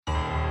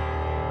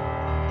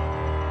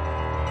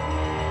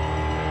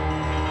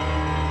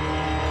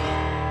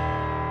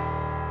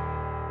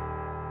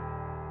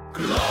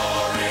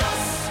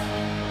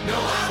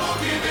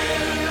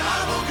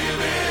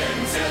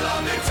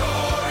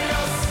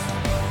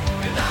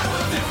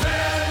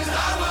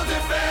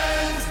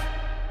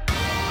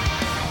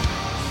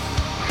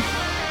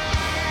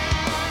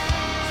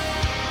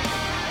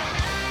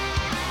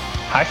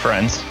Hi,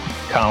 friends.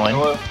 Colin.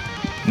 Hello.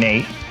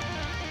 Nate.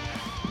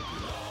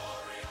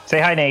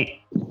 Say hi, Nate.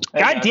 Hey,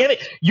 God guys. damn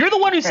it. You're the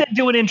one who said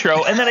do an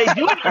intro, and then I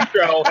do an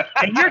intro,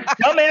 and your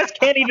dumbass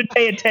can't even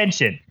pay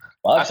attention.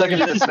 5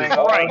 seconds to sing.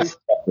 Christ.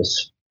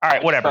 All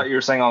right, I whatever. thought you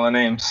were saying all the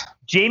names.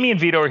 Jamie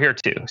and Vito are here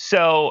too.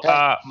 So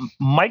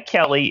Mike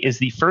Kelly is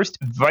the first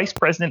vice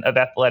president of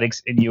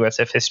athletics in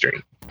USF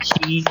history.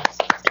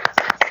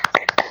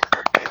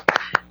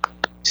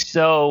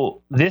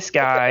 So this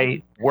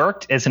guy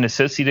worked as an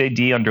associate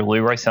AD under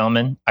Leroy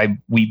Selman.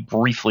 We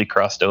briefly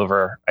crossed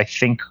over. I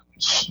think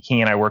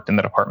he and I worked in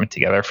the department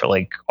together for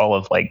all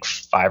of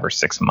 5 or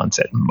 6 months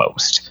at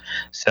most.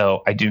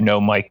 So I do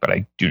know Mike, but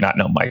I do not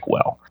know Mike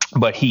well.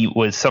 But he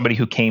was somebody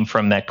who came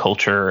from that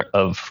culture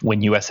of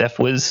when USF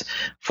was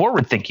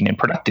forward thinking and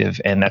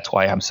productive. And that's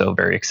why I'm so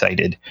very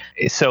excited.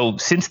 So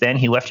since then,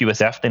 he left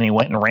USF, then he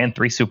went and ran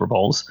 3 Super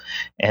Bowls.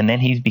 And then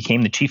he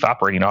became the chief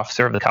operating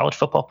officer of the college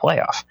football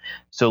playoff.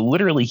 So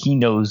literally he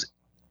knows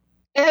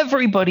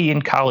everybody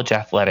in college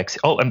athletics.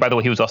 Oh, and by the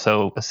way, he was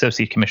also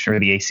associate commissioner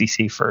of the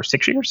ACC for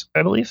 6 years,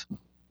 I believe.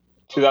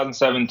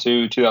 2007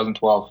 to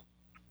 2012.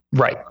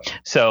 Right.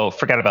 So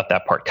forget about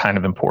that part. Kind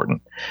of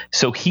important.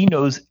 So he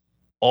knows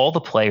all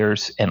the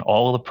players and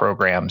all of the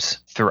programs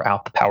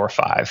throughout the Power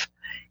Five.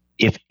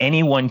 If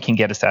anyone can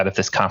get us out of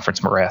this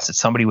conference morass, it's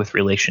somebody with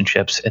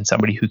relationships and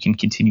somebody who can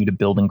continue to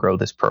build and grow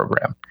this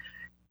program.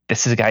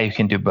 This is a guy who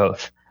can do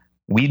both.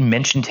 We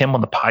mentioned him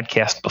on the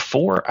podcast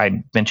before.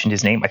 I mentioned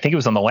his name. I think it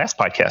was on the last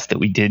podcast that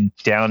we did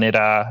down at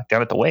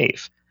the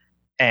Wave.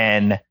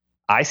 And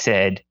I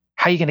said,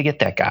 how are you going to get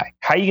that guy?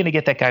 How are you going to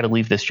get that guy to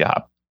leave this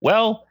job?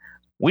 Well,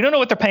 we don't know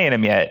what they're paying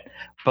him yet,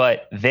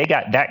 but they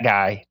got that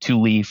guy to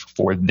leave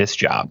for this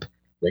job.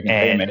 They can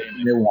pay him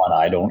anything they want.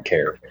 I don't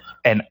care.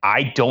 And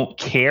I don't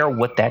care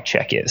what that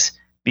check is,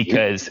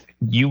 because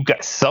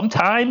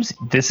sometimes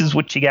this is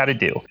what you got to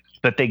do.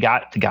 But they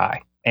got the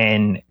guy.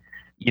 And,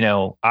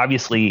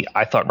 obviously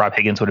I thought Rob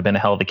Higgins would have been a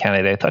hell of a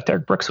candidate. I thought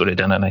Derek Brooks would have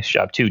done a nice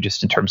job too,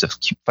 just in terms of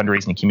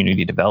fundraising and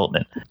community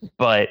development.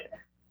 But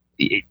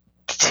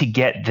to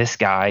get this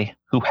guy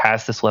who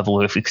has this level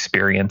of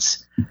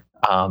experience,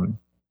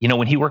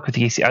 when he worked with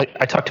the ACC,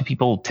 I talked to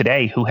people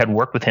today who had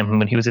worked with him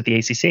when he was at the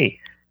ACC.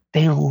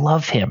 They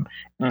love him.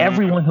 Mm-hmm.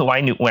 Everyone who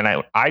I knew when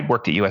I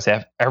worked at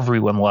USF,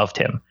 everyone loved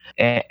him.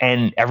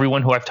 And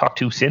everyone who I've talked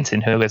to since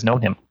and who has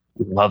known him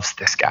loves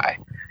this guy.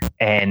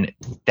 And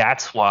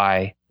that's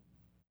why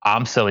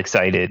I'm so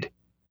excited,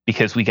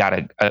 because we got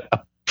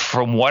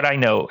from what I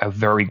know, a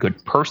very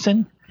good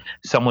person,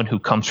 someone who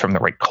comes from the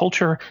right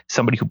culture,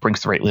 somebody who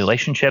brings the right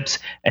relationships,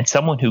 and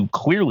someone who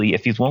clearly,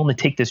 if he's willing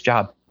to take this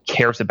job,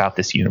 cares about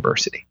this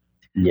university.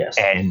 Yes.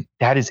 And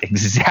that is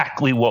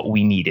exactly what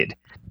we needed.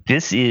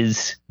 This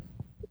is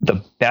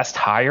the best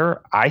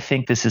hire. I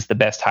think this is the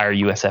best hire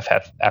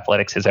USF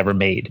Athletics has ever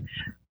made.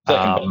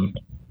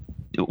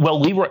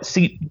 Well,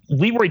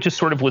 Leroy just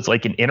sort of was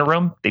like an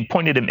interim. They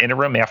pointed him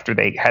interim after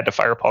they had to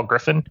fire Paul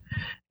Griffin.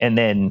 And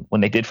then when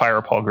they did fire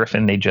Paul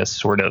Griffin, they just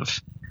sort of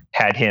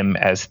had him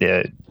as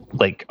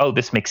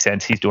this makes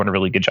sense. He's doing a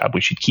really good job. We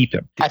should keep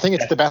him. I think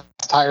it's the best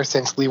hire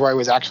since Leroy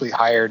was actually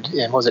hired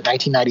in,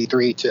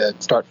 1993 to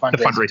start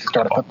fundraising to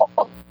start a football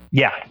club.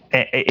 Yeah.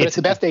 It's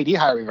the best AD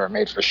hire we've ever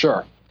made, for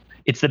sure.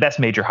 It's the best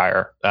major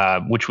hire,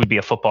 which would be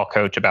a football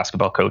coach, a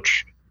basketball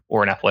coach,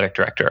 or an athletic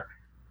director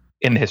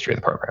in the history of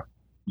the program.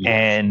 Yes.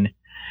 And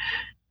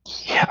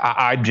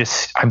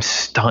I'm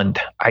stunned.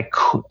 I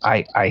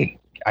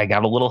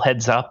got a little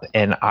heads up,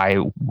 and I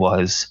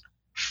was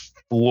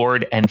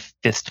floored and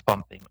fist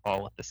bumping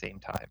all at the same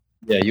time.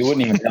 Yeah, you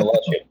wouldn't even tell us,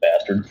 you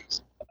bastard.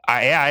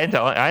 I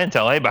didn't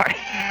tell anybody.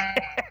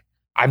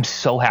 I'm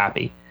so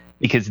happy,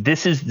 because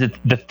this is the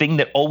thing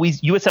that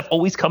USF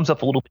always comes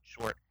up a little bit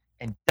short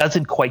and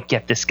doesn't quite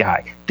get this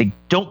guy. They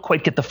don't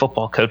quite get the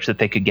football coach that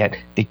they could get.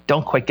 They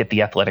don't quite get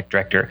the athletic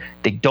director.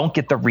 They don't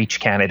get the reach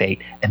candidate,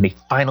 and they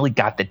finally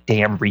got the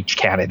damn reach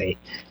candidate.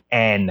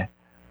 And,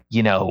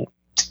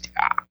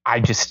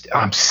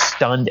 I'm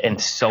stunned and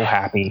so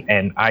happy,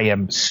 and I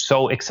am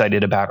so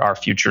excited about our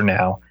future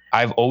now.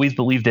 I've always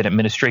believed that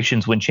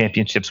administrations win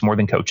championships more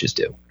than coaches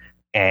do.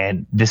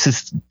 And this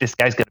guy's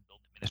going to build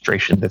an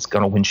administration that's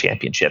going to win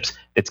championships,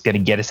 that's going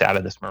to get us out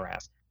of this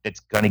morass, that's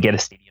going to get a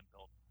stadium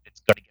built,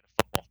 that's going to get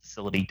a football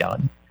facility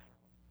done.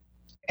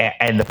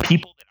 And the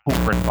people who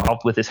are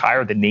involved with this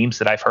hire, the names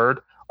that I've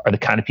heard, are the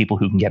kind of people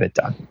who can get it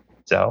done.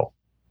 So,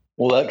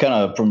 well, that kind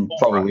of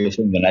probably is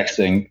the next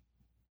thing.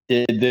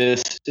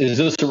 Is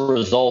this a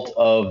result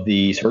of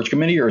the search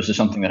committee, or is this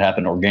something that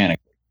happened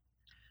organically?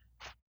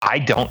 I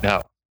don't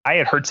know. I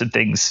had heard some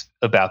things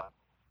about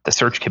the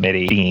search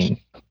committee being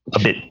a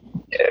bit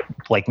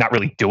not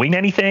really doing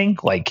anything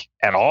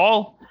at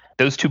all.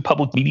 Those 2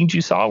 public meetings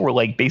you saw were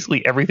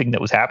basically everything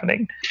that was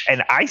happening.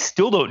 And I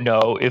still don't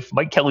know if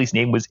Mike Kelly's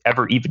name was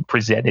ever even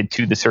presented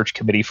to the search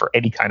committee for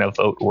any kind of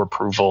vote or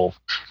approval,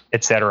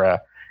 et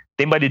cetera.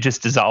 they might have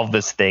just dissolved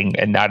this thing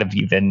and not have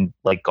even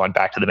like gone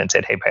back to them and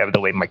said, "Hey, by the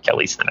way, Mike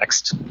Kelly's the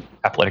next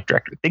athletic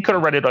director." They could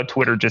have read it on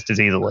Twitter just as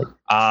easily.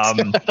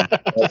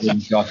 That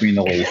wouldn't shock me in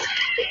the least.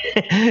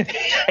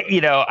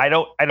 I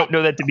don't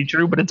know that to be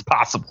true, but it's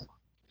possible.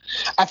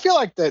 I feel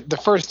like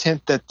the first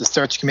hint that the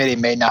search committee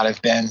may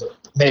have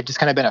just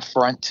kind of been a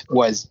front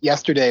was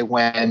yesterday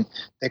when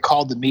they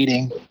called the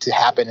meeting to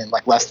happen in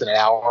like less than an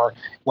hour,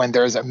 when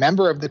there's a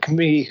member of the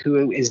committee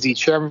who is the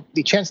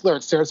chancellor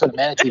at Sarasota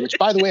Manatee, which,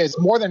 by the way, is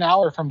more than an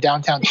hour from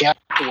downtown Tampa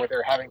where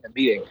they're having the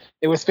meeting.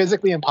 It was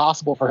physically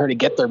impossible for her to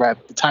get there by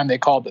the time they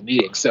called the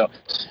meeting. So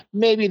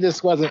maybe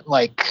this wasn't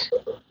like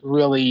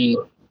really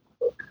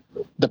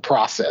the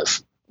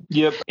process.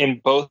 Yep.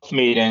 In both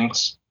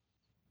meetings,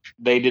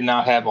 they did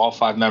not have all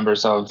 5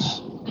 members of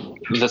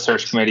the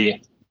search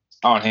committee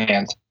on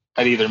hand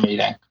at either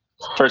meeting.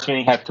 First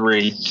meeting had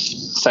 3.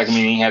 Second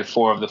meeting had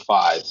 4 of the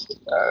 5.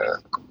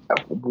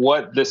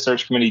 What this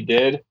search committee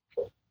did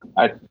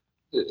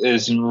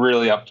is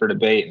really up for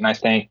debate, and I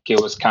think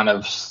it was kind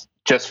of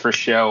just for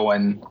show.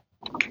 And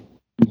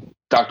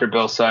Dr.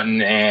 Bill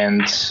Sutton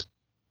and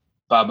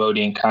Bob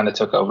Odine kind of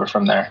took over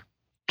from there.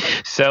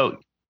 So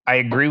I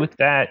agree with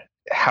that.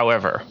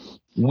 However,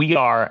 we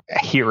are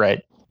here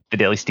at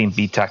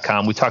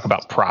thedailysteambeat.com. We talk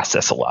about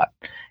process a lot.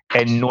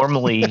 And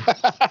normally,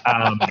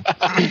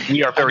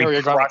 we are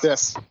very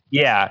process.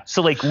 Yeah.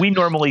 So like we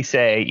normally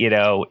say,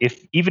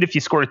 even if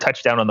you scored a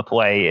touchdown on the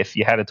play, if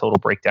you had a total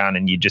breakdown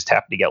and you just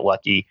happen to get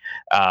lucky,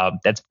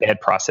 that's bad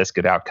process,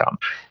 good outcome.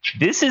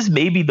 This is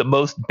maybe the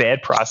most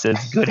bad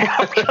process, good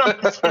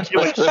outcome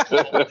situation.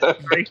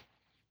 Right?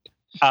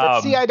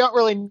 But see, I don't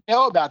really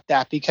know about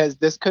that because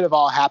this could have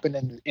all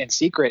happened in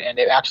secret, and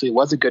it actually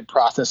was a good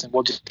process, and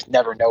we'll just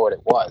never know what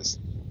it was.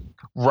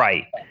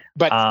 Right.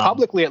 But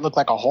publicly, it looked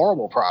like a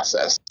horrible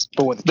process.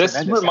 But with this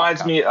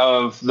reminds me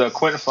of the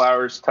Quentin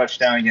Flowers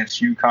touchdown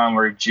against UConn,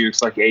 where he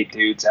jukes like 8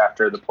 dudes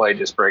after the play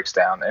just breaks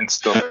down and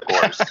still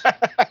scores.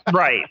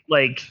 Right.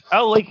 Like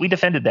we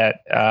defended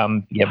that.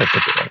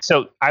 But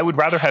so I would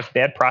rather have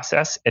bad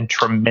process and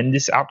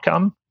tremendous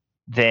outcome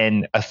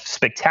than a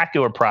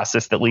spectacular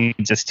process that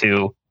leads us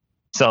to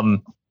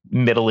some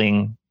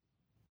middling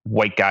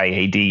white guy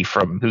AD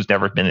from who's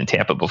never been in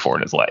Tampa before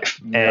in his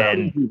life.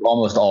 And we've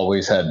almost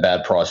always had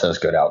bad process,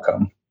 good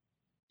outcome.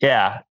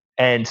 Yeah.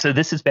 And so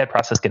this is bad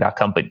process, good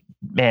outcome. But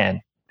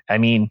man, I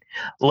mean,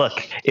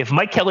 look, if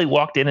Mike Kelly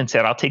walked in and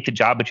said, "I'll take the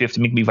job, but you have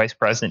to make me vice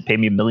president, pay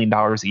me $1 million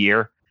a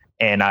year.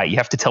 And you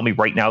have to tell me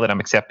right now that I'm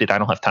accepted. I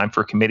don't have time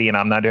for a committee and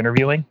I'm not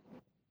interviewing."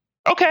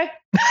 Okay.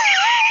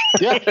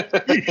 Yeah.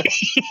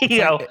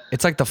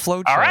 It's like the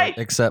flow chart, right.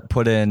 Except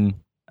put in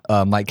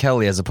Mike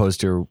Kelly as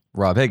opposed to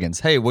Rob Higgins.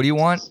 Hey, what do you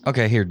want?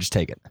 Okay, here, just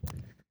take it.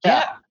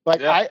 Yeah.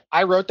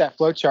 I wrote that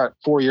flow chart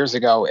 4 years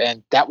ago,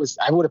 and I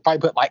would have probably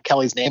put Mike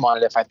Kelly's name on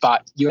it if I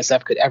thought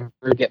USF could ever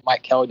get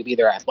Mike Kelly to be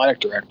their athletic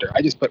director.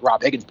 I just put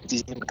Rob Higgins because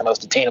he's the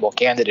most attainable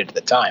candidate at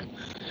the time.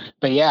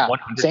 But yeah, 100%.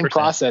 Same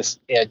process.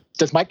 Yeah.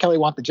 Does Mike Kelly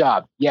want the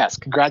job? Yes.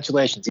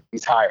 Congratulations.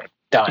 He's hired.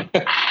 Done.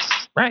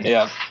 Right.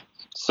 Yeah.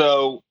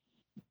 So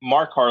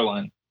Mark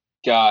Harlan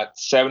got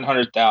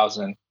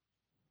 $700,000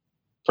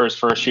 for his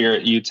first year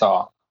at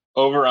Utah.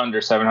 Over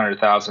under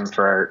 $700,000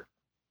 for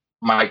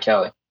Mike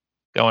Kelly.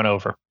 Going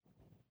over.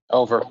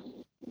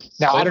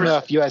 Now, I don't know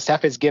if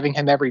USF is giving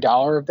him every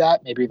dollar of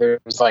that. Maybe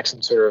there's like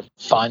some sort of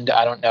fund.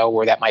 I don't know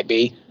where that might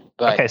be.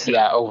 But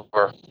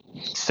over.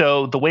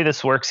 So the way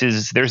this works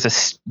is there's a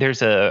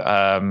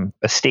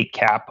state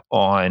cap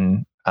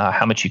on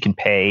how much you can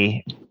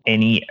pay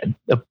any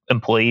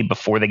employee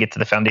before they get to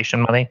the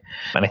foundation money.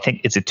 And I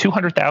think it's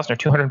 $200,000 or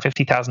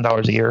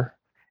 $250,000 a year.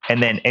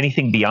 And then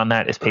anything beyond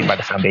that is paid by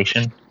the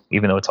foundation,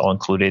 even though it's all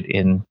included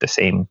in the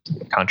same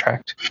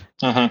contract.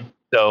 Mm-hmm.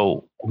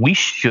 So we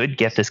should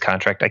get this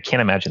contract. I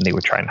can't imagine they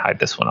would try and hide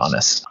this one on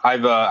us.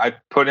 I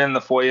put in the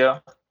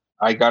FOIA.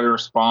 I got a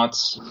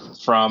response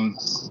from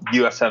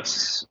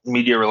USF's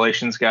media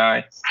relations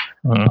guy.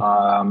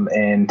 Mm-hmm.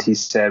 And he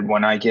said,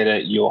 when I get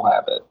it, you'll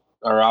have it.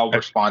 Or I'll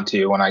respond to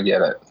you when I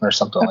get it, or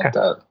something like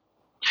that.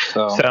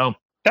 So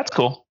that's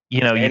cool.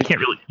 You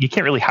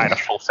can't really hide a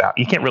full salary.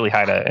 You can't really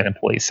hide an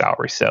employee's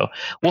salary. So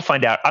we'll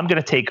find out. I'm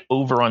going to take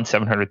over on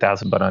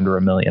 700,000, but under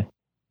 $1 million.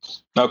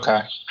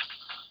 Okay.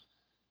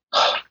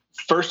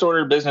 First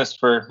order of business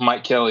for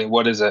Mike Kelly.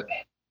 What is it?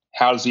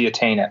 How does he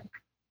attain it?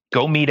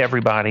 Go meet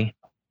everybody.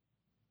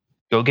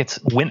 First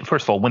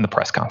of all, win the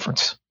press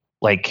conference.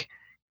 Like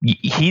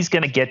he's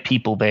going to get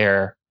people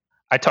there.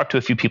 I talked to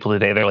a few people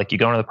today. They're like, "You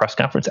going to the press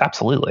conference?"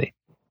 Absolutely.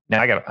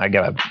 Now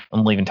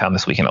I'm leaving town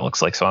this weekend. It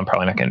looks like, so I'm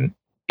probably not going to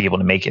be able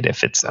to make it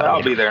if it's.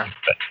 I'll be there.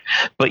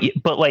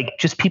 But like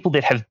just people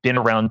that have been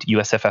around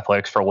USF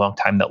athletics for a long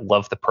time that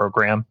love the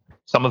program.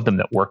 Some of them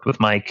that worked with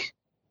Mike,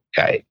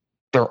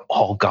 they're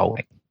all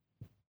going.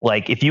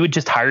 Like if you had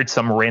just hired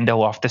some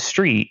rando off the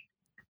street,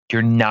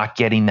 you're not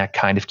getting that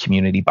kind of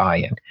community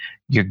buy-in.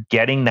 You're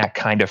getting that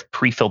kind of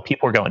pre-filled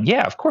people are going,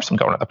 yeah, of course I'm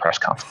going to the press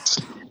conference.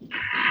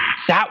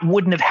 That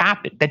wouldn't have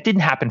happened. That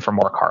didn't happen for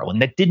Mark Harlan.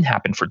 That didn't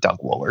happen for Doug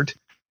Woolard,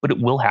 but it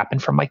will happen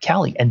for Mike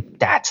Kelly. And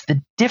that's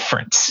the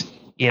difference.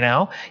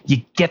 You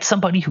get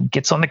somebody who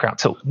gets on the ground.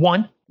 So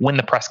 1, win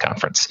the press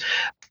conference.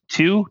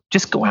 2,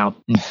 just go out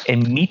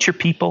and meet your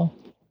people,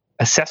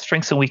 assess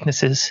strengths and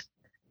weaknesses.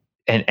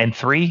 And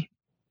 3,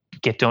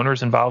 get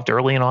donors involved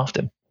early and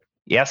often.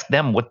 You ask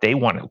them what they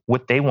want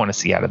to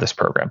see out of this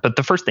program. But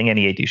the first thing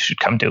any AD should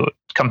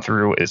come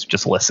through is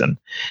just listen.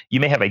 You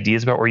may have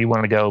ideas about where you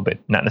want to go, but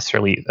not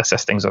necessarily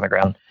assess things on the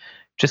ground.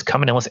 Just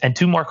come in and listen. And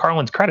to Mark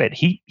Harlan's credit,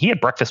 he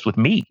had breakfast with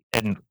me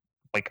and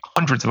like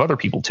hundreds of other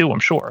people too, I'm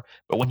sure.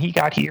 But when he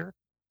got here,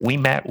 we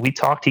met, we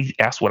talked. He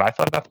asked what I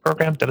thought about the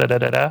program,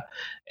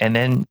 and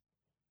then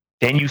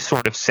you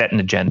sort of set an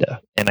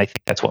agenda. And I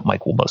think that's what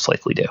Mike will most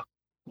likely do.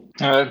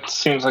 It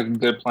seems like a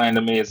good plan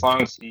to me. As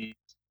long as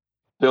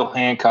Bill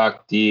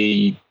Hancock,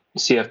 the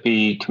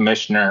CFP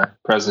commissioner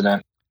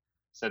president,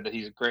 said that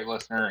he's a great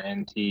listener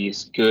and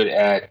he's good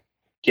at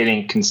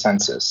getting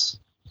consensus.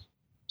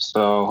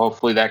 So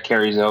hopefully that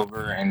carries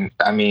over. And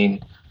I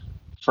mean,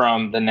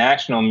 from the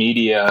national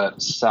media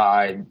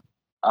side,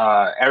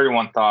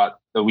 everyone thought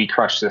that we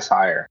crushed this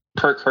hire.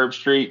 Kirk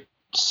Herbstreit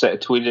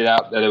tweeted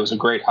out that it was a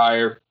great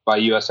hire by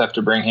USF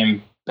to bring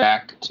him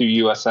back to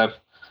USF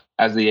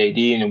as the AD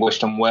and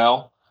wished him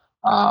well.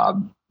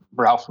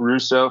 Ralph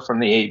Russo from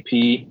the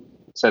AP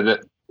said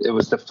that it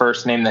was the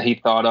first name that he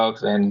thought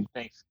of and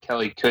thinks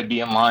Kelly could be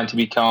in line to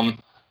become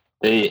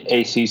the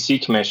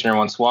ACC commissioner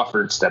when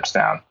Swofford steps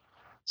down.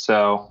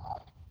 So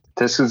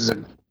this is a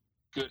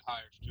good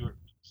hire.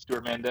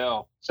 Stuart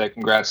Mandel said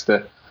congrats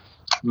to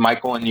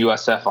Michael and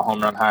USF, a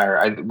home run hire.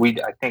 I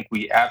think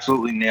we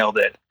absolutely nailed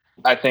it.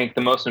 I think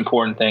the most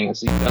important thing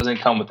is he doesn't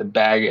come with the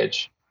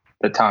baggage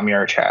that Tom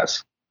Yurich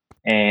has.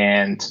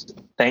 And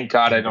thank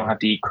God I don't have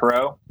to eat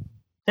crow.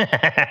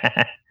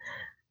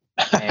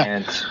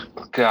 And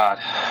God,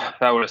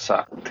 that would have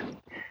sucked.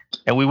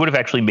 And we would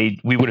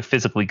have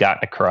physically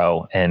gotten a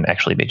crow and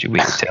actually made you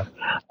eat it too.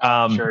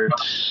 Sure.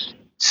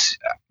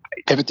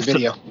 Pivot to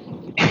video.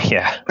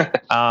 Yeah.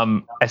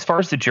 As far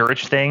as the Jurich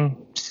thing,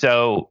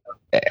 so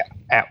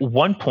at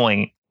one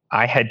point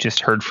I had just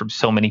heard from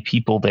so many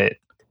people that,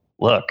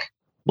 look,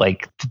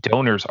 like the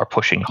donors are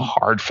pushing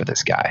hard for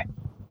this guy.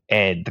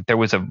 And that there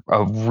was a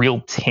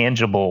real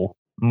tangible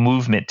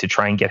movement to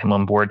try and get him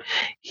on board.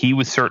 He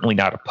was certainly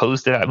not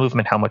opposed to that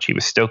movement. How much he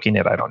was stoking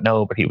it, I don't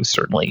know, but he was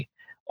certainly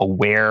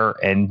aware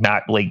and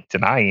not like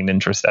denying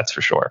interest, that's for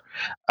sure.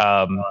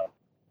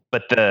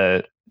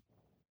 But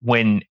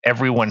when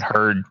everyone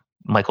heard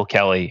Michael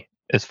Kelly,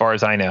 as far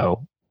as I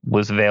know,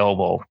 was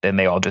available, then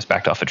they all just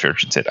backed off the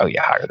church and said, "Oh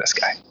yeah, hire this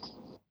guy."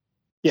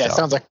 Yeah, so. It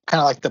sounds like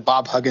kind of like the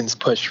Bob Huggins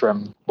push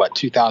from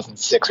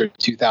 2006 or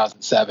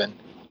 2007.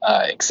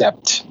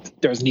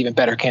 Except there was an even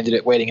better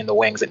candidate waiting in the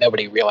wings that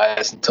nobody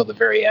realized until the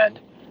very end.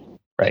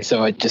 Right.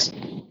 So it just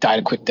died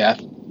a quick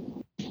death.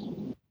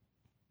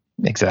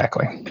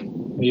 Exactly.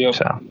 Yep.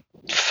 So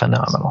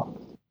phenomenal.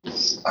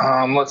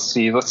 Let's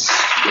see. Let's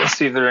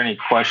see if there are any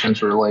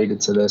questions related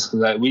to this,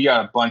 because we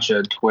got a bunch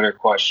of Twitter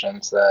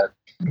questions that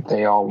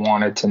they all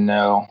wanted to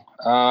know.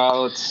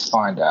 Let's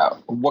find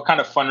out. What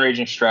kind of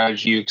fundraising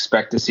strategy you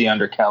expect to see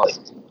under Kelly?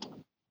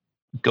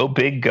 Go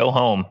big, go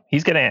home.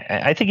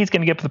 I think he's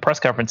gonna get to the press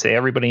conference and say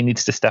everybody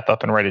needs to step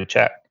up and write a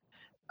check.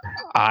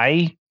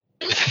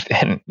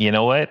 And you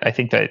know what? I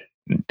think that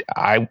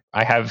I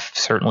have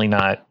certainly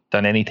not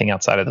done anything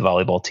outside of the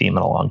volleyball team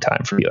in a long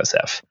time for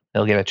USF.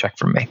 They'll get a check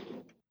from me.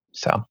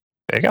 So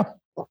there you go.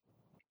 Well,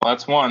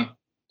 that's one.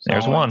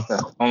 There's one.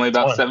 Only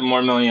about 7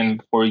 more million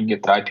before you can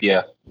get the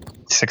IPF.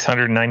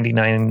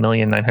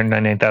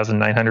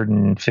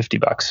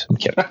 $699,999,950. I'm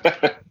kidding.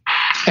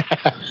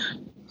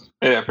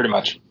 Yeah, pretty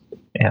much.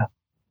 Yeah.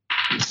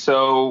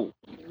 So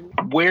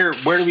where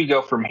do we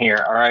go from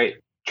here? All right.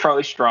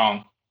 Charlie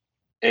Strong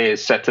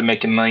is set to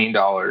make $1 million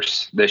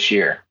this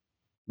year.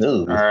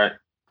 Ooh. All right.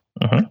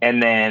 Mm-hmm.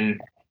 And then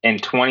in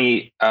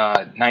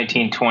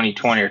 2019,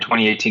 2020 or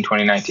 2018,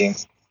 2019,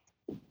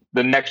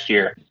 the next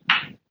year,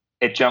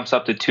 it jumps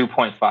up to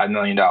 $2.5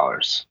 million.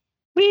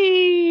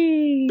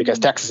 Whee! Because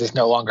Texas is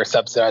no longer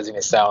subsidizing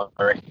his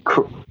salary.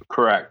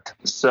 Correct.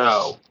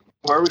 So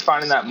where are we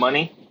finding that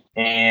money?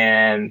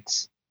 And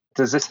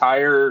does this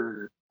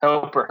hire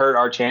help or hurt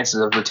our chances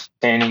of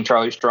retaining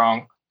Charlie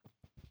Strong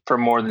for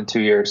more than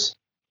 2 years?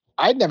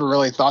 I'd never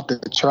really thought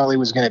that Charlie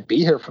was going to be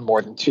here for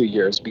more than 2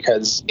 years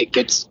because it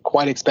gets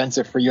quite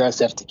expensive for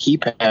USF to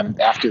keep him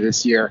after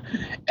this year.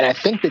 And I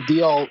think the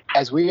deal,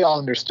 as we all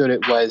understood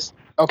it, was,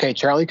 okay,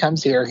 Charlie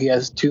comes here. He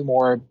has 2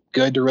 more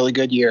good to really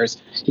good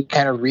years. He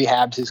kind of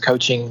rehabs his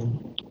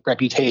coaching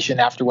reputation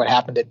after what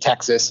happened at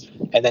Texas.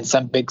 And then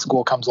some big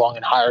school comes along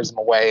and hires him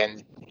away,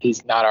 and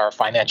he's not our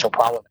financial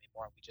problem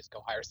anymore. We just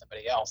go hire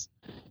somebody else.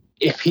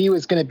 If he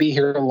was going to be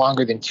here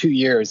longer than 2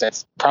 years,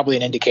 that's probably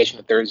an indication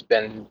that there's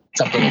been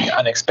something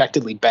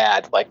unexpectedly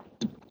bad. Like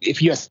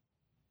if US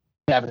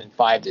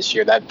 7-5 this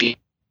year, that'd be the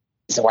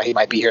reason why he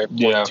might be here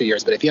more than 2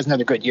 years. But if he has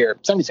another good year,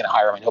 somebody's going to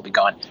hire him and he'll be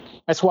gone.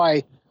 That's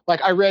why,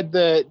 like I read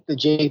the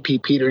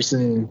JP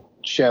Peterson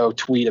show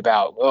tweet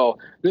about, well,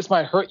 this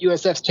might hurt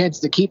USF's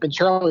chances of keeping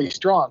Charlie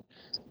Strong.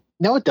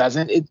 No, it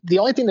doesn't. The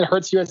only thing that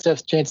hurts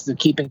USF's chances of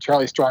keeping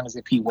Charlie Strong is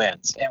if he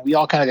wins, and we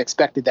all kind of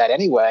expected that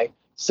anyway.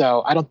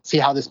 So I don't see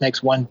how this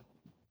makes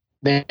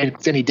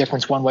any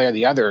difference one way or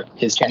the other.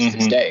 His chances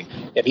to stay.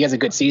 If he has a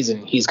good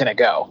season, he's going to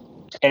go.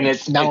 And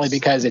it's not only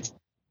because it's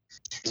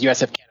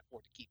USF can't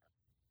afford to keep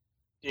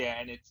him. Yeah,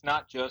 and it's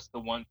not just the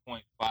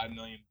 $1.5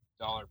 million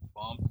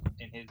bump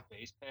in his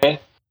base pay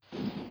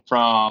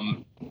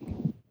from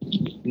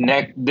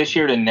this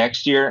year to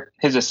next year.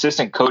 His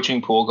assistant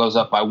coaching pool goes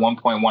up by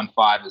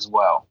 1.15 as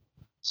well.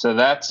 So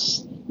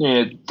that's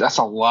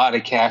a lot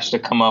of cash to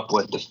come up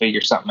with to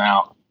figure something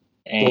out.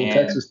 And well,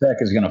 Texas Tech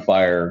is going to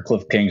fire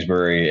Cliff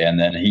Kingsbury, and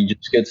then he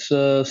just gets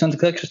sent to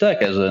Texas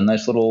Tech as a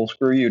nice little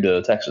screw you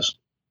to Texas.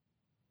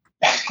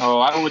 Oh,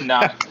 I would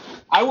not.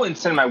 I wouldn't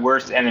send my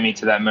worst enemy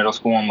to that middle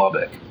school in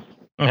Lubbock.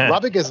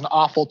 Lubbock is an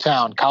awful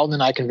town. Colin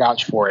and I can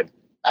vouch for it.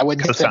 I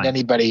wouldn't send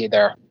anybody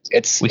there.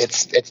 It's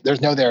there's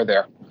no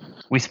there.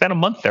 We spent a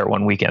month there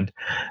one weekend.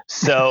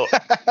 So,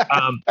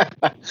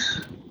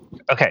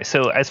 okay.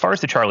 So as far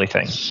as the Charlie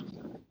thing,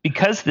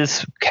 because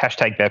this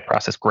hashtag bad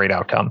process, great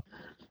outcome,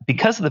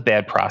 because of the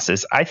bad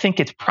process, I think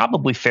it's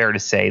probably fair to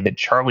say that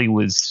Charlie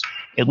was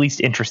at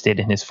least interested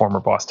in his former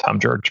boss, Tom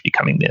George,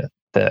 becoming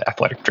the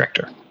athletic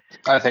director.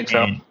 I think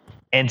so.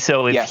 And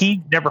so if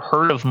he never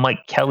heard of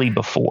Mike Kelly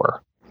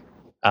before,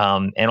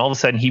 and all of a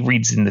sudden he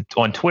reads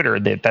on Twitter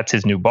that that's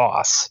his new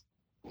boss,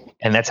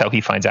 and that's how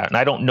he finds out. And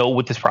I don't know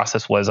what this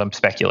process was. I'm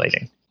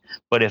speculating.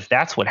 But if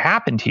that's what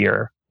happened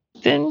here,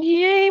 then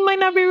he might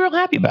not be real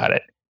happy about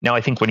it. Now,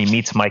 I think when he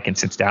meets Mike and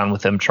sits down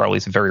with him,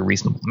 Charlie's a very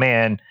reasonable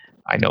man.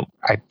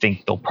 I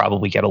think they'll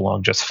probably get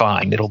along just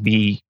fine. It'll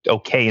be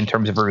okay in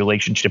terms of a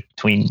relationship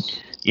between,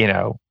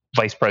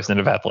 vice president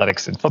of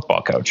athletics and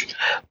football coach.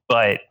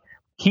 But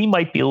he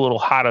might be a little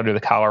hot under the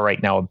collar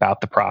right now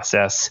about the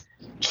process.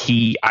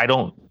 I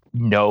don't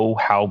know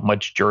how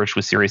much Jurish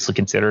was seriously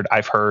considered.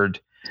 I've heard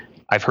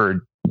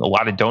a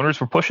lot of donors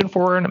were pushing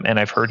for him, and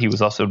I've heard he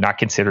was also not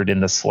considered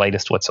in the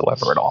slightest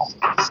whatsoever at all.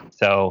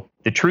 So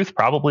the truth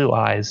probably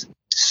lies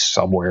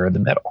somewhere in the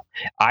middle.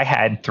 I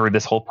had through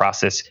this whole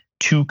process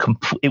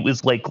it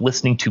was like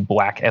listening to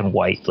black and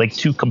white, like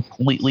two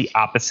completely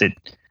opposite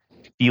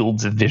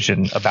fields of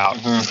vision about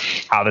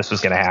how this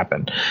was going to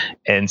happen.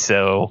 And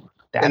so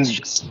that's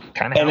just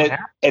kind of how it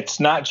happened.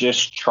 It's not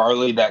just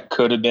Charlie that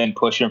could have been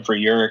pushing for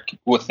Urick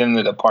within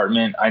the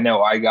department. I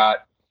know I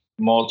got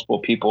multiple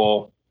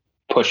people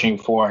pushing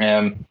for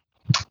him.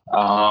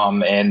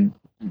 And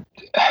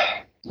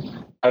I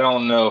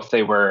don't know if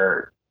they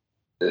weren't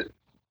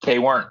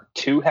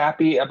too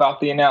happy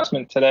about the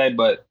announcement today,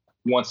 but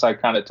once I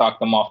kind of talked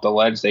them off the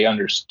ledge, they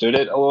understood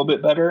it a little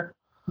bit better.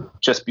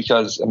 Just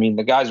because,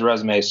 the guy's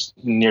resume is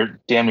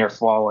damn near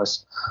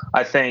flawless.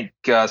 I think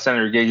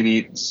Senator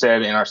Giggity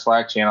said in our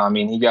Slack channel,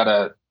 he got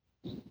a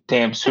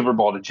damn Super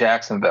Bowl to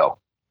Jacksonville.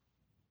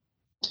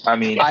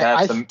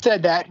 I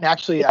said that, and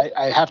actually,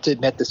 I have to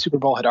admit the Super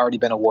Bowl had already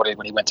been awarded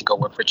when he went to go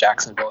work for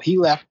Jacksonville. He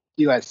left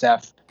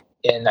USF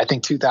in, I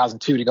think,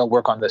 2002 to go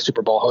work on the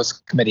Super Bowl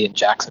host committee in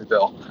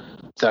Jacksonville.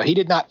 So he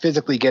did not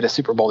physically get a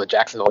Super Bowl to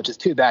Jacksonville, which is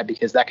too bad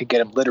because that could get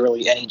him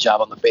literally any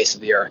job on the face of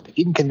the earth. If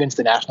you can convince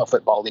the National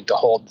Football League to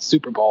hold the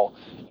Super Bowl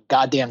in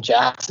goddamn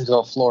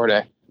Jacksonville,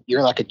 Florida,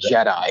 you're like a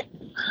Jedi.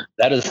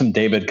 That is some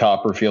David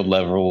Copperfield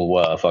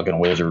level fucking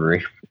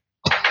wizardry.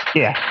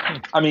 Yeah.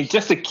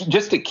 Just to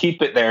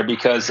keep it there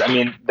because,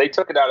 they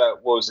took it out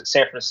of,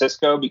 San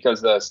Francisco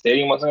because the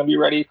stadium wasn't going to be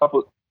ready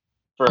for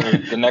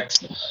the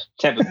next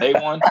Tampa Bay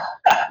one.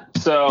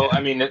 So,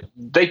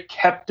 they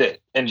kept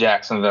it in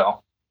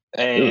Jacksonville.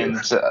 And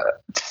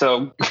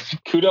so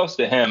kudos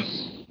to him.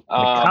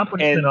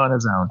 Competent on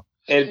his own.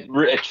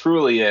 It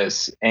truly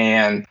is.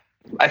 And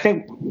I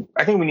think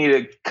we need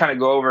to kind of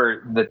go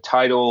over the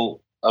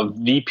title of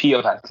VP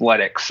of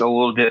Athletics a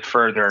little bit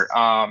further.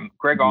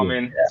 Greg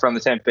Allman from the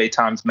Tampa Bay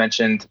Times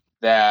mentioned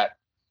that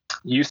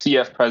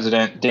UCF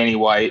President Danny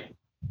White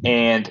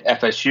and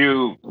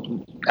FSU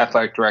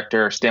Athletic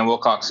Director Stan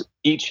Wilcox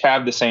each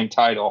have the same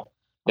title.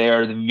 They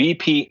are the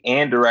VP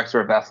and Director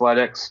of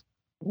Athletics,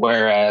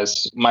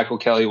 whereas Michael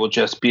Kelly will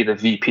just be the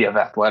VP of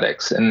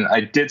Athletics. And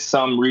I did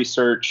some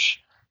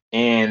research,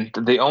 and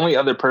the only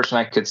other person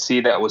I could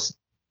see that was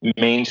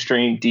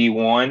mainstream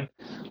D1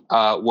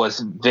 was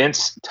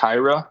Vince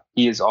Tyra.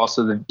 He is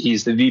also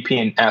he's the VP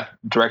and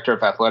Director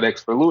of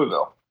Athletics for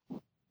Louisville.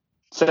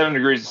 7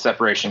 degrees of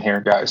separation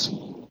here, guys.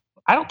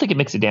 I don't think it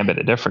makes a damn bit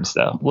of difference,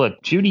 though.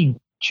 Look, Judy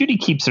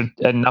keeps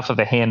enough of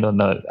a hand on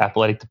the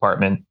athletic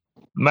department.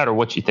 No matter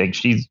what you think,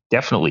 she's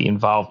definitely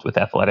involved with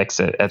athletics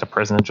at a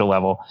presidential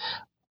level.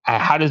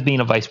 How does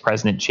being a vice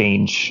president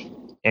change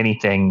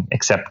anything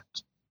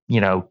except,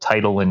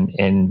 title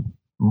and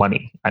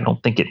money? I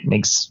don't think it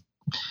makes,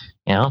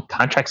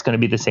 contract's going to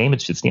be the same.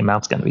 It's just the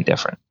amount's going to be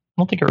different.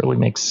 I don't think it really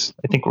makes,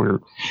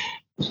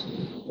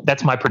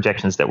 that's my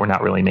projections that we're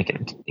not really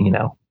making,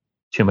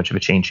 too much of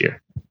a change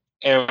here.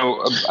 And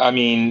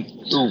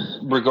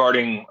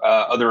regarding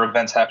other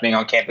events happening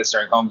on campus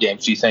during home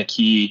games, do you think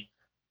he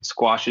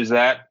squashes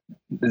that?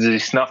 Does he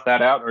snuff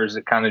that out, or does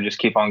it kind of just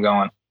keep on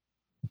going?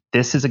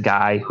 This is a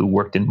guy who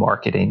worked in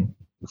marketing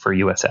for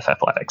USF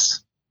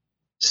athletics.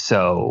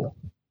 So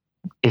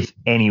if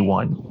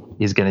anyone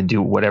is going to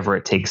do whatever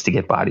it takes to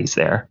get bodies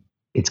there,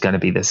 it's going to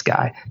be this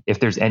guy. If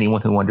there's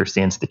anyone who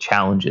understands the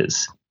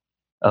challenges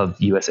of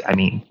USF, I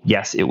mean,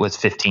 yes, it was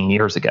 15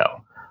 years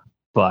ago,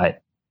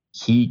 but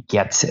he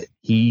gets it.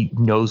 He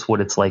knows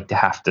what it's like to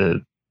have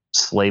to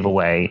slave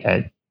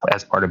away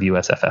as part of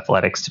USF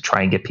athletics to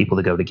try and get people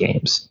to go to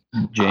games.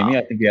 Jamie,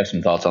 I think you have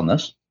some thoughts on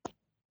this.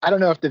 I don't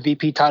know if the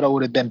VP title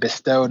would have been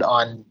bestowed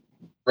on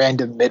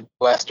random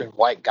Midwestern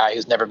white guy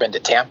who's never been to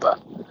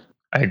Tampa.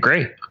 I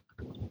agree.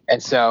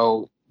 And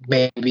so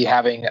maybe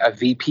having a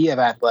VP of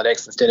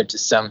athletics instead of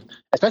just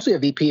especially a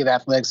VP of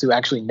athletics who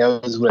actually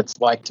knows what it's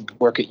like to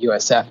work at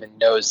USF and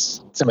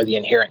knows some of the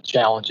inherent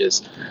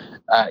challenges.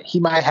 He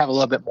might have a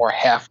little bit more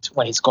heft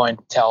when he's going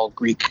to tell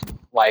Greek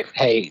life,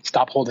 hey,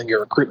 stop holding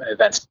your recruitment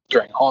events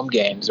during home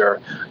games,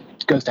 or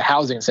goes to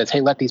housing and says,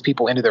 hey, let these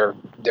people into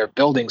their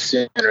buildings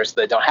sooner so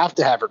they don't have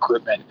to have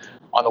recruitment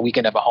on the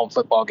weekend of a home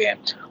football game,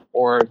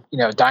 or,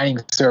 dining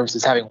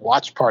services having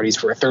watch parties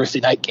for a Thursday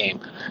night game.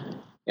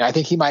 I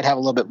think he might have a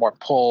little bit more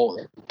pull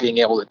in being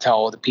able to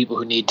tell the people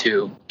who need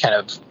to kind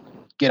of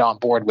get on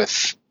board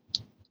with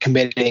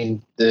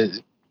committing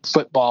the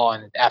football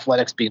and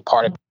athletics being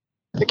part of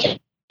the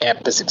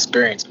campus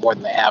experience more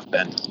than they have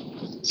been.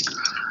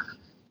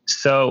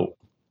 So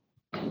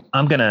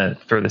I'm going to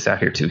throw this out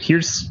here too.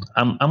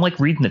 I'm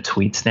like reading the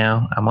tweets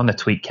now. I'm on the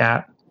tweet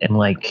cat, and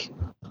like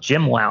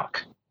Jim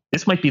Lauk,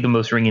 this might be the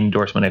most ringing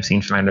endorsement I've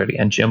seen from anybody,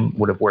 and Jim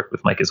would have worked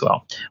with Mike as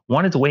well.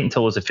 Wanted to wait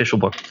until it was official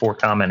before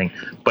commenting,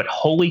 but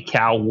holy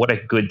cow, what a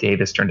good day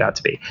this turned out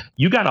to be.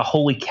 You got a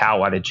holy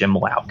cow out of Jim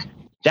Lauk.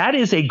 That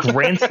is a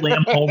grand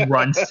slam home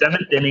run,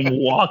 7th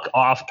inning, walk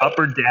off,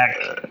 upper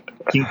deck.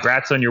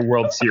 Congrats on your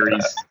World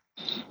Series.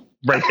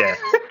 Right there.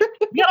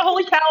 You got a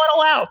holy cow out of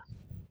Lauk.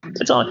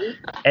 That's all.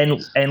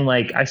 And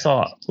like I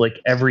saw like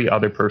every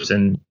other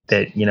person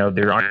that,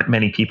 there aren't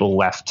many people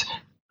left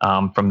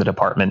from the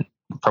department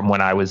from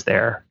when I was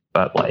there,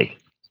 but like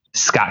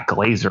Scott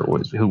Glazer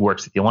who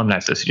works at the Alumni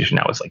Association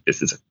now, was like,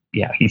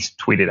 he's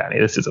tweeted at me.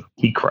 This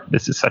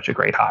is such a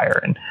great hire.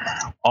 And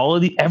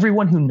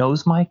everyone who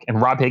knows Mike, and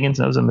Rob Higgins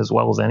knows him as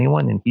well as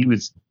anyone. And he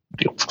was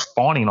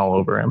fawning all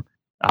over him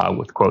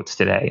with quotes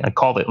today. I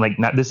called it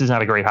this is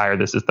not a great hire.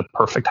 This is the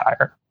perfect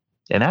hire.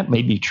 And that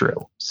may be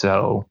true.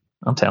 So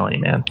I'm telling you,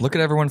 man, look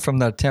at everyone from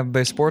the Tampa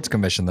Bay Sports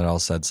Commission that all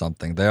said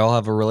something. They all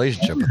have a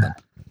relationship with them.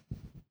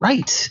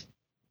 Right.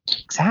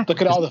 Exactly.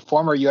 Look at all the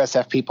former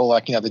USF people,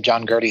 like, the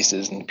John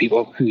Gertieses and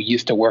people who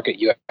used to work at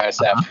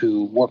USF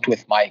who worked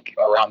with Mike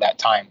around that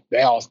time.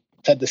 They all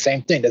said the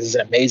same thing. This is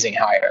an amazing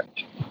hire.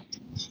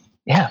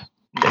 Yeah.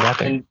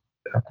 And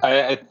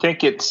I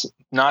think it's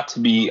not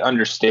to be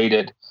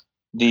understated.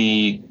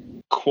 The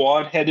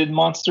quad-headed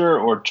monster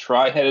or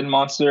tri-headed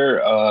monster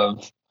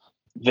of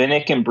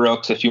Vinnick and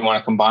Brooks, if you want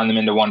to combine them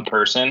into one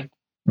person,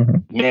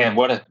 man,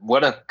 what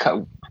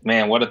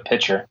a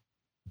pitcher.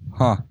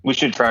 Huh. We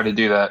should try to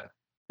do that.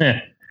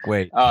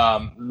 Wait.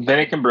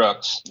 Vinnick and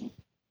Brooks,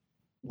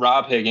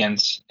 Rob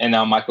Higgins, and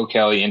now Michael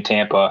Kelly in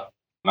Tampa.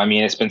 I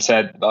mean, it's been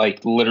said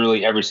like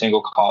literally every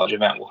single college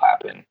event will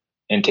happen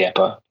in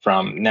Tampa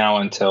from now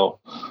until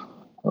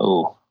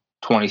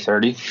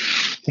 2030.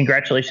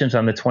 Congratulations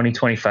on the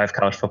 2025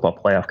 college football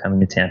playoff coming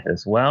to Tampa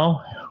as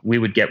well. We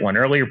would get one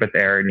earlier, but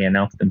they already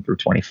announced them through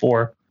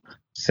 24.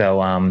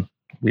 So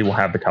we will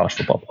have the college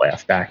football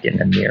playoff back in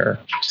a near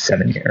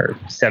 7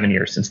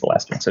 years since the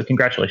last one. So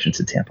congratulations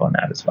to Tampa on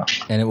that as well.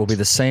 And it will be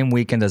the same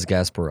weekend as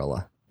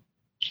Gasparilla.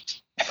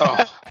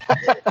 Oh.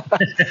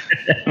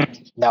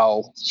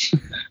 No.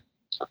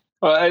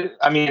 Well,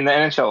 I mean, the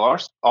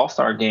NHL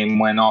All-Star game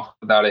went off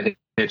without a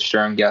hitch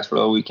during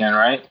Gasparilla weekend,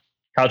 right?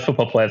 College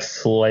football playoff,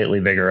 slightly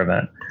bigger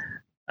event.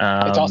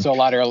 It's also a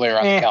lot earlier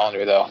on the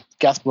calendar, though.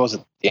 Gasparilla's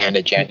at the end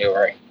of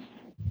January.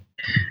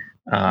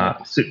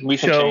 So we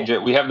should change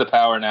it. We have the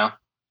power now.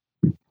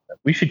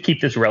 We should keep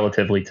this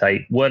relatively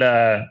tight. What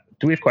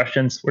do we have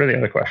questions? What are the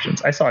other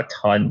questions? I saw a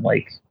ton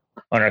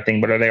on our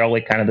thing, but are they all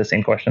kind of the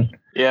same question?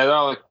 Yeah, they're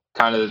all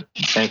kind of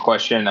the same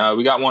question.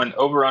 We got one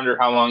over under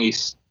how long he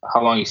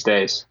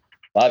stays.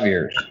 5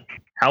 years.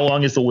 How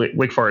long is the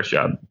Wake Forest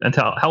job?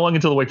 How long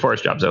until the Wake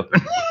Forest job's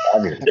open?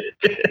 5 years.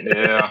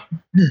 Yeah.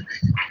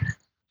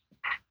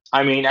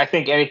 I mean, I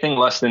think anything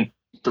less than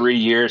 3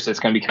 years, it's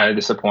going to be kind of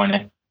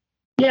disappointing.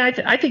 Yeah,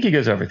 I think he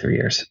goes over 3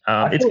 years.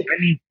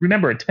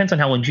 Remember, it depends on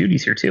how long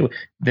Judy's here too.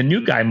 The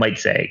new guy might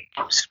say,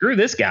 "Screw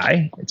this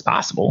guy." It's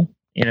possible.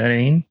 You know what I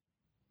mean?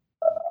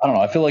 I don't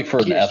know. I feel like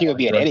he would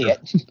be an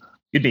idiot.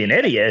 You'd be an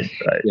idiot,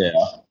 but yeah.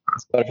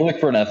 But I feel like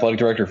for an athletic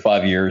director,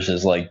 5 years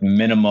is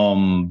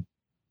minimum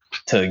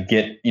to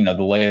get the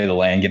lay of the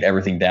land, get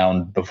everything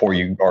down before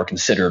you are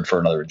considered for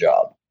another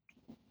job.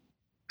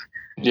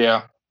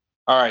 Yeah.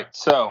 All right.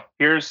 So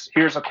here's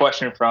a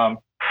question from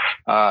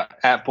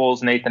at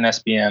Bulls Nathan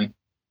SBM.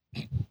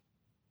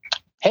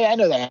 Hey, I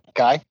know that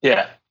guy.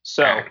 Yeah.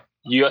 So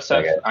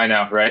USF, I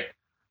know, right?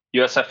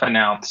 USF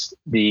announced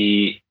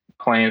the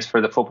plans for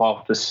the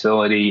football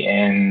facility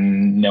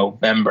in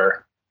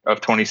November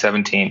of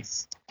 2017.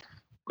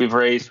 we've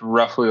raised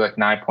roughly like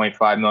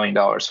 $9.5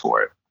 million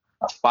for it,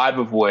 5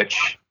 of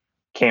which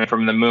came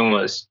from the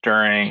Moomas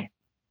during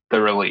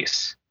the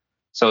release.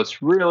 So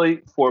it's really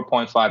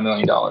 $4.5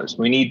 million.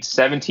 We need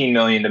 $17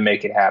 million to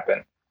make it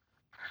happen.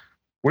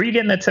 Where are you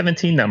getting that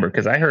 17 number?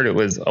 Because I heard it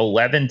was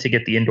 11 to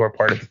get the indoor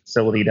part of the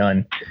facility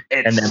done,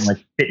 and then like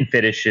fit and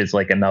finish is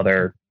like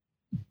another,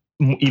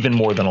 even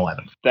more than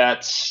 11.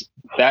 That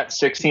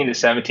 16 to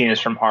 17 is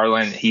from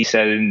Harlan. He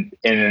said in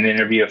an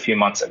interview a few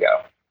months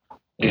ago.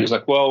 He was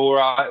like, "Well,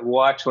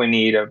 we'll actually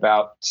need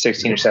about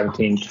 16 or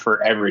 17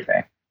 for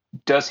everything."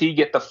 Does he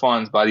get the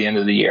funds by the end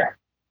of the year?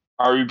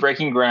 Are we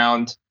breaking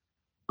ground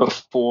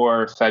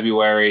before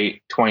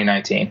February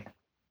 2019?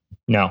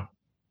 No.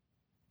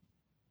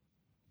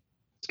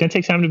 It's going to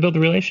take time to build the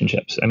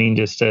relationships. I mean,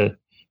 just to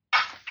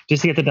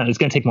get that done, it's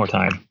going to take more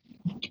time.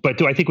 But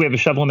do I think we have a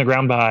shovel in the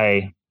ground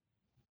by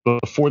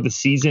before the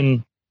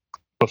season,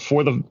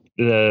 before the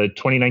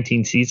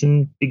 2019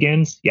 season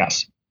begins?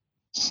 Yes.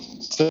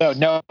 So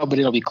no, but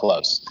it'll be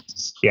close.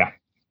 Yeah.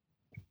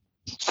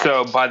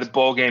 So by the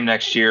bowl game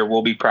next year,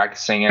 we'll be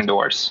practicing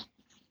indoors.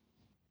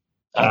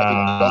 I don't know if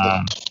you can build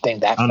a thing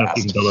that I don't know if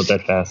you fast. can build it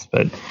that fast,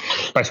 but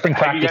by spring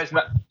practice,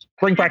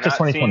 spring practice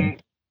 2020.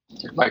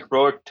 Like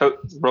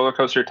roller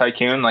coaster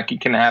tycoon, like it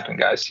can happen,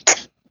 guys.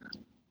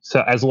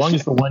 So as long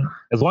as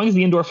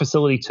the indoor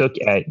facility took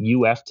at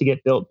UF to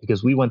get built,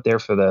 because we went there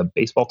for the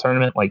baseball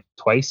tournament like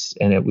twice,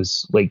 and it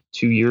was like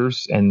 2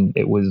 years, and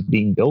it was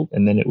being built,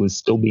 and then it was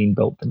still being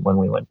built when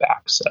we went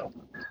back. So,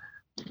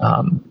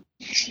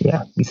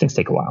 yeah, these things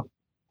take a while.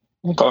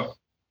 Okay.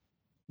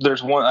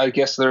 There's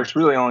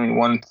really only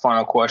one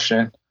final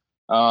question.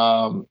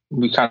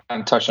 We kind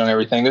of touched on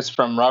everything. This is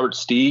from Robert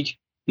Steeg.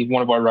 He's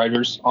one of our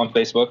writers on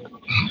Facebook.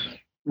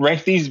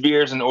 Rank these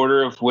beers in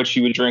order of which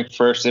you would drink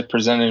first if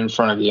presented in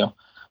front of you.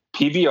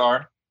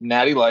 PBR,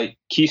 Natty Light,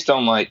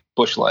 Keystone Light,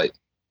 Busch Light.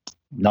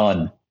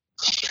 None.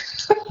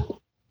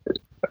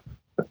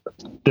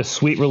 The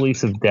sweet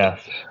release of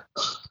death.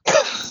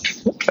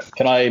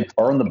 Can I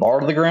burn the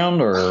bar to the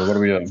ground, or what are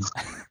we doing?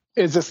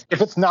 Is this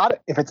if it's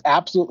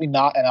absolutely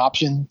not an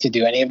option to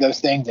do any of those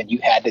things and you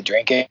had to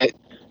drink it?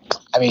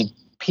 I mean,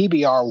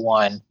 PBR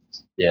won.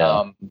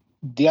 Yeah.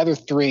 The other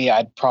 3,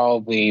 I'd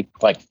probably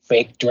like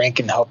fake drink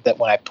and hope that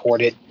when I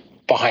poured it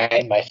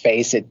behind my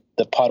face,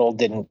 the puddle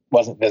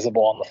wasn't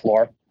visible on the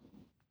floor.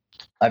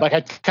 I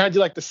kind of do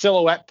like the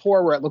silhouette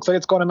pour where it looks like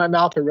it's going in my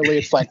mouth, but really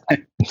it's like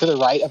to the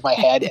right of my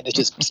head and it's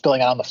just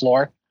spilling out on the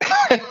floor.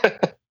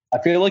 I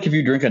feel like if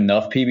you drink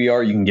enough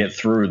PBR, you can get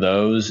through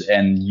those,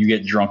 and you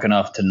get drunk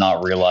enough to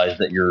not realize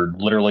that you're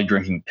literally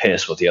drinking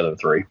piss with the other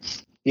 3.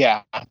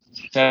 Yeah.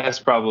 That's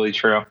probably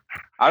true.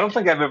 I don't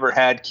think I've ever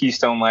had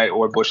Keystone Light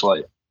or Busch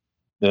Light.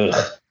 Ugh.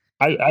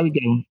 I would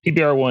go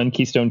PBR 1,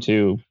 Keystone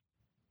 2,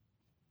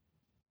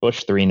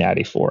 Busch 3,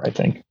 Natty 4, I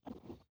think.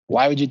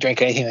 Why would you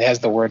drink anything that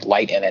has the word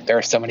light in it? There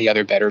are so many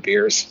other better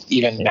beers,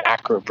 even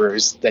macro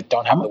brews that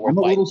don't have the word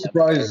light.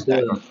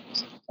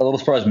 A little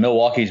surprised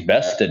Milwaukee's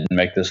Best didn't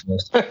make this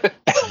list.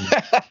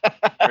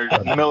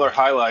 Miller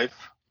High Life.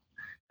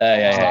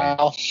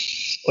 Yeah.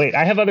 Wait,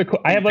 I have other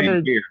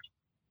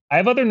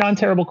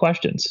non-terrible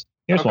questions.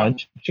 Here's one.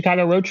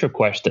 Chicago road trip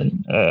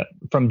question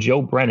from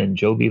Joe Brennan.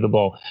 Joe be the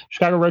bull.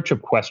 Chicago road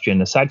trip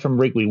question. Aside from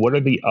Wrigley, what are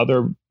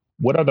the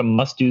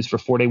must-dos for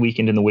 4-day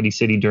weekend in the Windy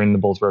City during the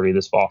Bulls Rodeo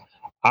this fall?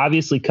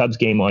 Obviously, Cubs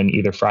game on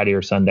either Friday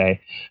or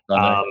Sunday.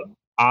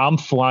 I'm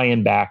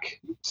flying back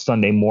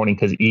Sunday morning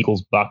because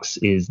Eagles Bucks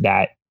is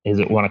at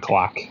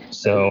 1:00.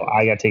 So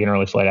I got to take an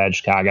early flight out of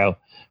Chicago.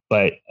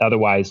 But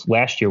otherwise,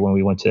 6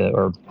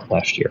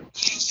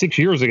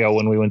 years ago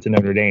when we went to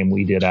Notre Dame,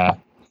 we did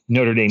a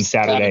Notre Dame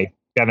Saturday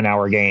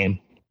 7-hour game,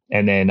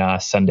 and then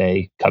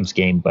Sunday Cubs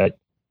game. But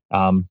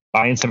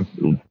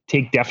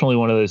take definitely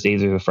one of those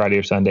days, either Friday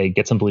or Sunday,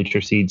 get some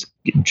bleacher seats,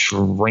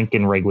 drink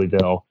in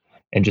Wrigleyville,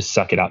 and just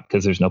suck it up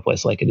because there's no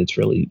place like it. It's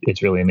really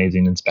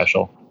amazing and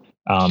special.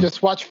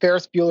 Just watch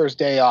Ferris Bueller's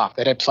Day Off.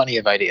 It had plenty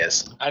of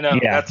ideas. I know.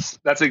 Yeah.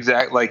 That's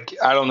exact. Like,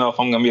 I don't know if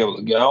I'm going to be able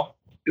to go.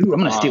 Ooh, I'm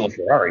going to steal a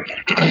Ferrari.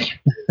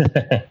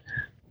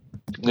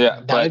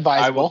 Yeah. Not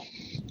advisable.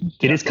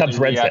 It is Cubs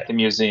Reds at the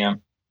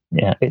museum.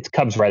 Yeah, it's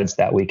Cubs Reds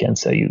that weekend,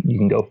 so you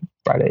can go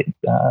Friday.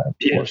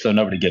 So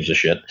nobody gives a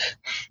shit.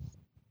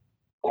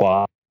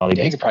 Quality.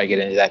 Yeah, you could probably get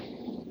into that.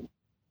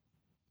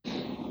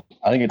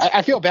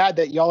 I feel bad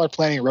that y'all are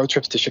planning road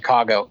trips to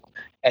Chicago,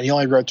 and the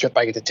only road trip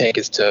I get to take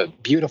is to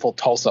beautiful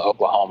Tulsa,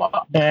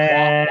 Oklahoma.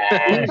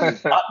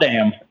 Hot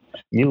damn.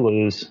 You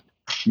lose.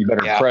 You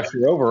better press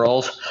your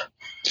overalls.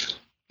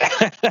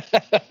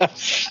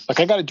 Look,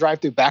 I got to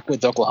drive through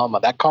Backwoods, Oklahoma.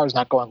 That car is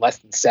not going less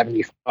than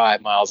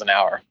 75 miles an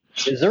hour.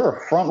 Is there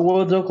a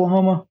Frontwoods,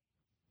 Oklahoma?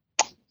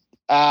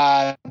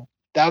 That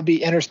would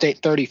be Interstate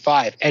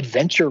 35,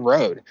 Adventure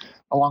Road,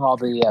 along all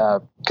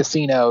the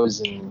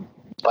casinos and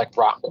like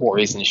rock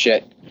quarries and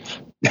shit.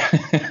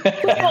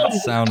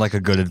 That sound like a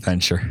good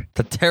adventure.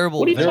 The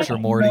terrible adventure,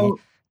 Morty.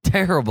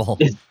 Terrible.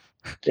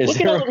 Is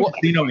there a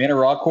casino in a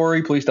rock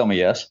quarry? Please tell me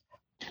yes.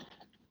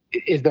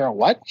 Is there a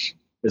what?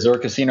 Is there a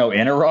casino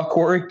in a rock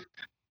quarry?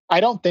 I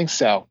don't think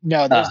so.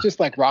 No, there's just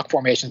like rock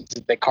formations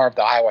that they carved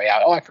the highway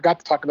out. Oh, I forgot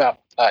to talk about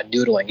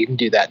noodling. You can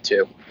do that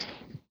too.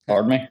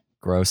 Pardon me?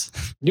 Gross.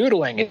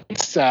 Noodling.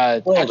 It's the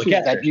actually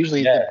that catfish.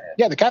 usually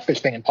Yeah. the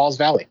catfish thing in Paul's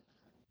Valley.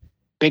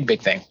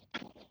 Big thing.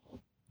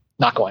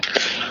 Not going.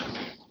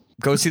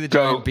 Go see the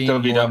Go, giant bean go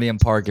in Vito. Millennium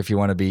Park if you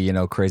want to be,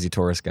 crazy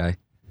tourist guy.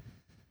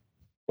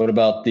 What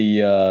about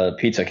the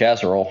pizza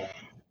casserole?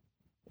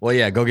 Well,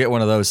 yeah, go get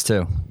one of those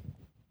too.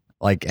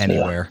 Like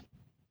anywhere.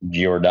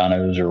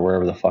 Giordano's or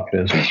wherever the fuck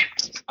it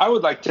is. I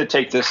would like to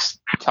take this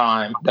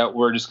time that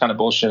we're just kind of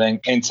bullshitting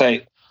and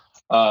say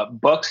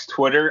Bucks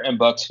Twitter and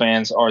Bucks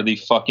fans are the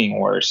fucking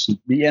worst.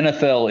 The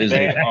NFL is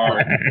They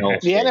are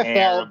The NFL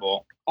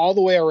terrible. all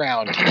the way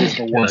around is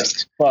the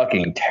worst.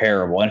 fucking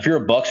terrible. And if you're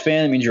a Bucks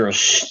fan, it means you're a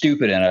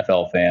stupid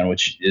NFL fan,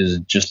 which is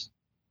just,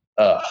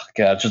 God,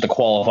 it's just a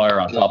qualifier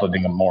on top of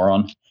being a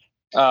moron.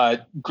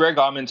 Greg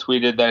Ottman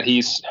tweeted that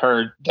he's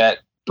heard that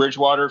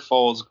Bridgewater,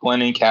 Foles,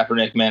 Glennon,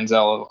 Kaepernick,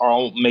 Manziel are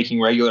all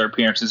making regular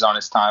appearances on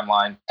his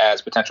timeline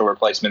as potential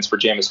replacements for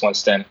Jameis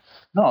Winston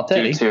No, I'll tell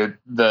due you. to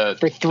the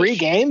For 3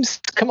 games?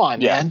 Come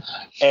on, Yeah.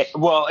 man.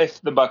 Well, if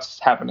the Bucks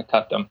happen to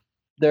cut them.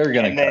 They're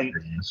going And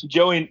to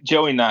then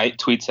Joey Knight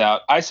tweets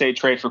out, "I say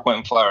trade for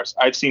Quentin Flowers.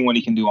 I've seen what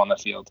he can do on the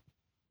field."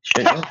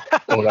 shit.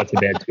 Oh, that's a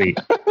bad tweet.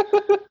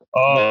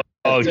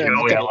 Oh,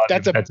 Joey, I love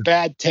That's you. a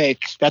bad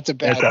take. That's a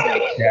bad That's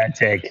take. a bad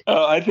take.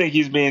 Oh, I think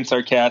he's being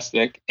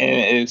sarcastic, and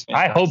it is.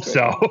 I hope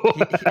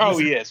fantastic. so. Oh,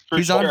 he is. For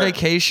He's sure. on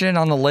vacation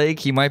on the lake.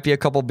 He might be a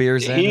couple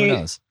beers in. Who He-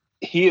 knows?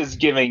 He is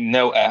giving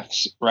no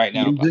Fs right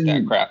now about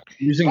that crap.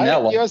 Using Why that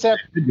don't one. you guys have-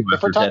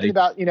 If we're talking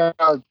about,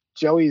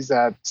 Joey's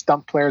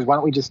stump players, why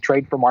don't we just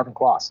trade for Marvin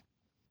Kloss?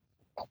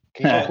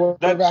 Can you go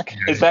quarterback?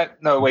 Is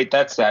that no? Wait,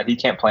 that's sad. He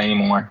can't play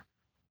anymore.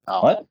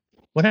 Oh. What?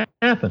 What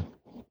happened?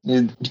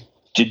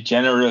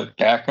 Degenerative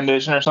back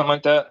condition or something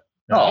like that.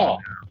 Oh,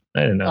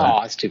 I didn't know.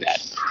 Oh, that's too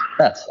bad.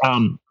 that's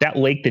That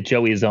lake that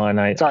Joey is on,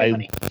 Sorry,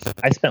 buddy.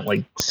 I spent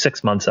like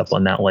 6 months up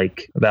on that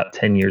lake about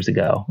 10 years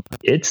ago.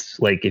 It's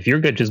like, if you're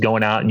good just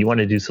going out and you want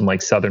to do some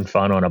like southern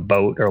fun on a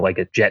boat or like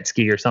a jet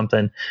ski or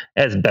something,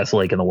 that's the best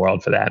lake in the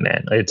world for that,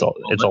 man. It's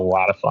a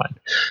lot of fun.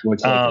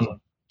 what's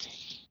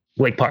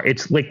Lake Park.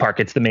 It's Lake Park.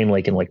 It's the main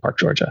lake in Lake Park,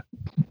 Georgia.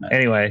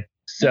 Anyway,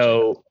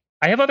 so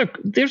I have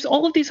there's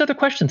all of these other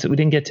questions that we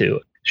didn't get to.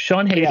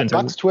 Sean Yeah, Havens.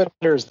 Bucks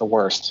Twitter is the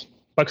worst.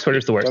 Bucks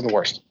Twitter's the worst. They're the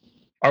worst.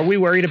 Are we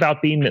worried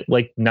about being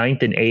like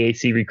 9th in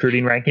AAC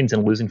recruiting rankings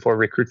and losing 4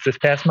 recruits this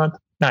past month?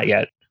 Not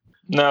yet.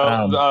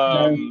 No.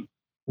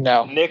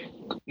 No.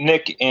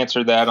 Nick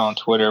answered that on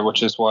Twitter,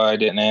 which is why I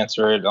didn't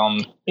answer it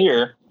on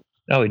here.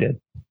 Oh, he did.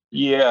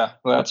 Yeah,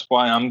 that's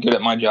why I'm good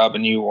at my job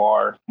and you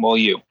are. Well,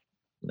 you.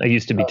 I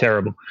used to be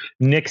terrible.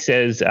 Nick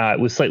says it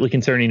was slightly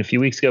concerning a few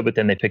weeks ago, but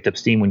then they picked up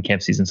steam when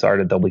camp season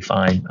started. They'll be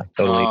fine. I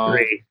totally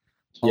agree.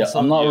 Yeah, Also,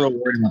 I'm not real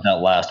worried about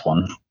that last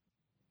one.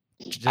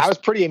 I was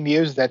pretty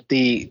amused that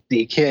the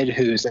kid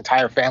whose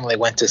entire family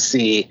went to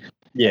sea,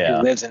 who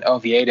lives in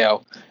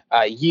Oviedo,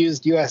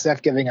 used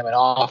USF giving him an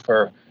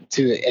offer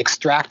to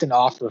extract an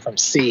offer from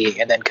C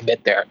and then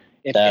commit there.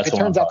 If it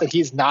turns out that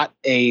he's not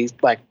a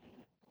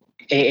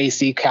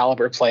AAC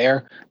caliber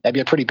player, that'd be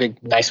a pretty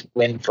big, nice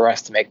win for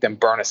us to make them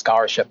burn a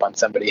scholarship on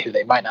somebody who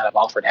they might not have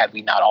offered had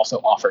we not also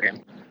offered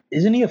him.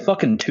 Isn't he a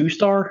fucking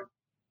 2-star?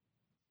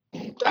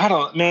 I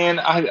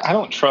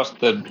don't trust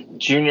the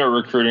junior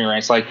recruiting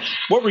ranks. Like,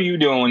 what were you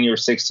doing when you were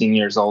 16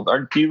 years old?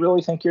 Do you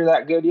really think you're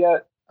that good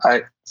yet?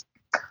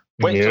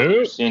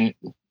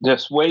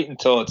 Just wait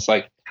until it's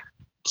like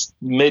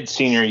mid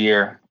senior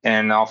year,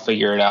 and I'll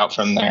figure it out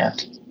from there.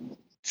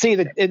 See,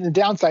 the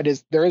downside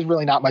is there is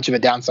really not much of a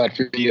downside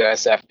for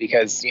USF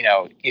because,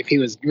 if he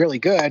was really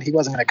good, he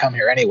wasn't going to come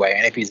here anyway.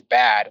 And if he's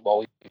bad, well,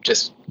 we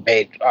just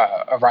made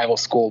a rival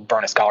school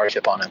burn a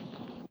scholarship on him.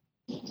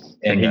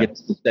 And he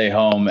gets to stay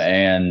home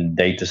and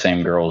date the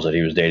same girls that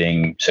he was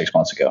dating 6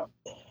 months ago.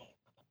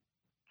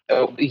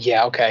 Oh,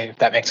 yeah, okay, if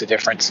that makes a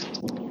difference.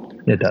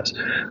 It does.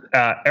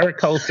 Eric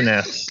Collison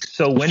asks,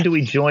 so when do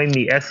we join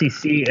the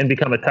SEC and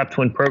become a top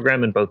 20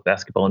 program in both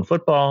basketball and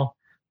football?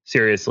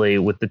 Seriously,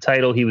 with the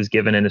title he was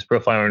given and his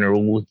profile, and we're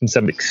looking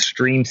some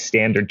extreme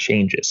standard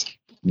changes.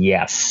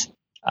 Yes.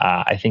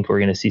 I think we're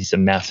going to see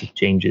some massive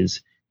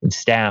changes in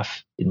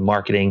staff, in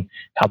marketing,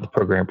 how the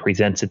program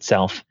presents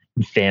itself,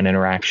 in fan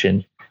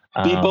interaction.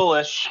 Be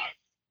bullish.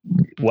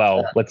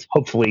 Well, let's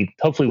hopefully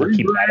we'll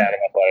keep that out of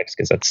athletics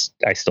because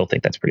I still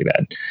think that's pretty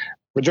bad.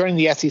 We're joining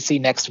the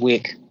SEC next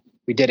week.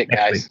 We did it,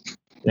 guys.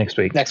 Next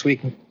week Next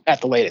week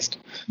at the latest.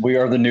 We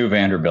are the new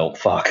Vanderbilt.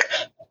 Fuck.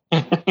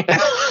 All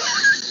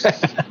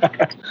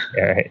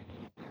right.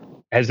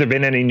 Has there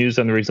been any news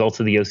on the results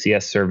of the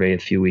OCS survey a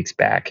few weeks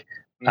back?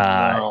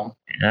 No.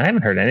 I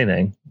haven't heard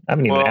anything. I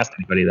haven't even asked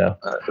anybody though.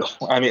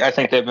 I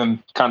think they've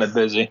been kind of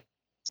busy.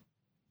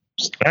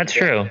 That's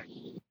true.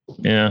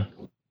 Yeah.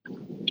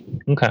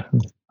 Okay.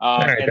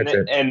 Right,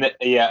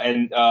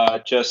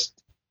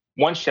 Just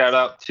one shout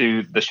out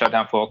to the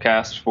Shutdown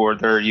Fullcast for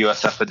their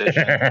USF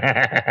edition.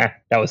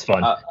 That was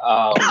fun.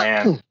 Oh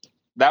man,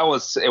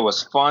 it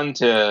was fun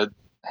to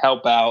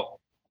help out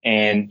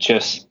and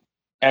just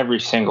every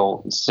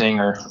single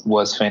singer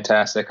was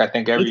fantastic. I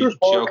think every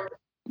joke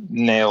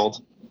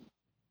nailed.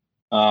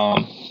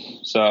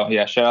 So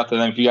yeah, shout out to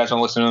them. If you guys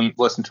don't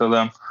listen to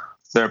them.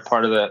 They're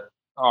part of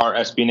our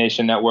SB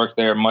Nation network.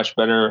 They're much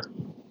better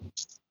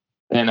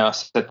than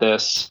us at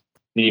this,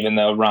 even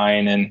though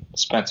Ryan and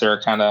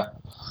Spencer are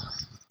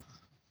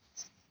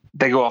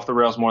they go off the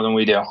rails more than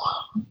we do.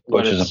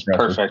 But it's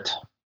perfect.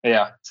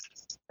 Yeah.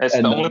 It's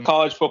the only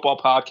college football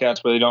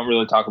podcast where they don't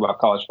really talk about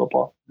college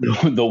football.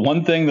 The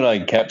one thing that I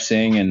kept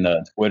seeing in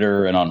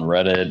Twitter and on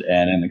Reddit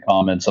and in the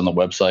comments on the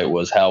website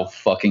was how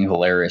fucking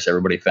hilarious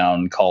everybody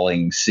found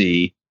calling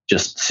C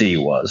just C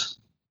was.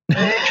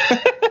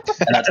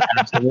 And that's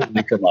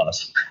absolutely from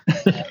us.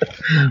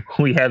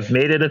 We have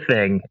made it a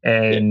thing,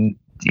 and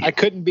I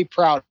couldn't be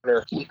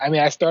prouder. I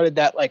mean, I started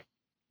that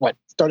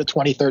started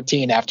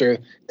 2013 after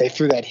they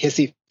threw that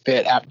hissy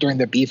fit during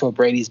the Beef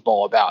O'Brady's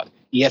Bowl about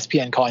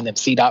ESPN calling them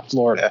C.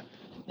 Florida,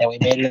 and we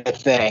made it a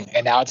thing,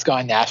 and now it's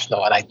gone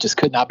national, and I just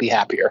could not be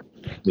happier.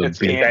 If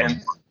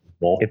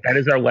that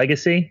is our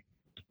legacy,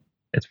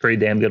 it's a pretty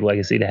damn good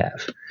legacy to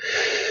have.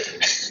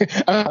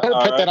 I'm going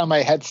to put that on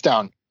my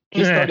headstone.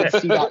 He started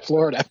C.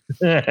 Florida.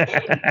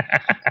 It's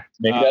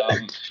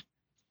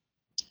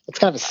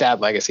kind of a sad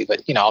legacy,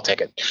 but I'll take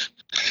it.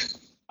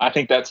 I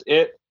think that's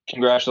it.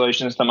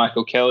 Congratulations to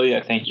Michael Kelly.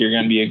 I think you're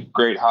going to be a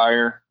great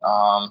hire.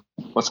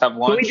 Let's have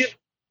lunch.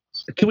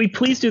 Can we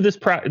please do this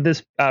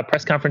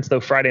press conference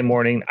though Friday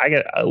morning?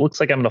 It looks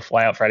like I'm going to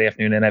fly out Friday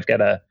afternoon, and I've got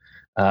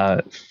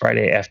a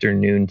Friday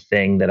afternoon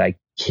thing that I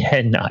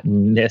cannot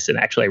miss. And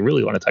actually, I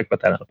really want to talk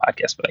about that on the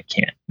podcast, but I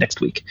can't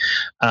next week.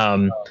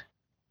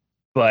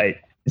 But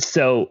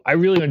so I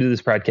really want to do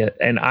this podcast,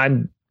 and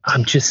I'm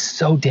just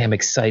so damn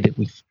excited.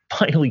 We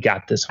finally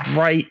got this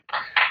right.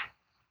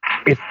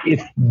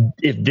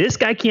 If this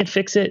guy can't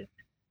fix it,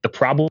 the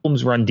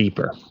problems run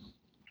deeper.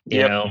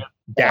 You know,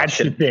 that's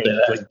the thing.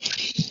 Like,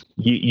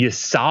 you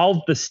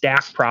solve the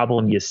staff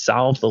problem, you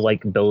solve the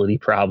likability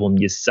problem,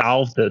 you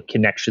solve the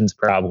connections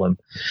problem,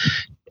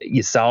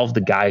 you solve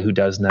the guy who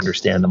doesn't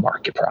understand the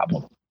market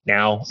problem.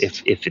 Now,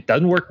 if it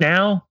doesn't work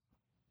now,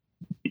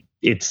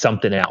 it's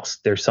something else.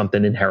 There's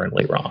something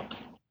inherently wrong.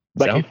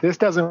 If this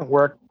doesn't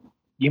work,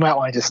 you might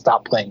want to just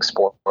stop playing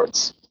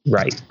sports.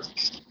 Right.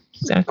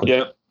 Exactly.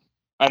 Yep.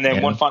 And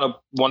then one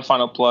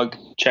final plug.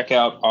 Check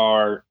out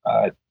our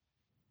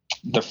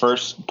the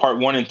first part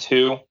 1 and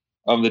 2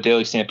 of the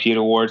Daily Stampede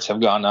Awards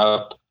have gone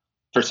up.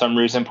 For some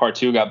reason, part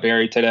 2 got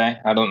buried today.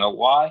 I don't know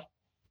why.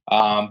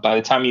 By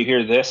the time you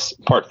hear this,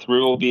 part 3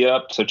 will be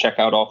up. So check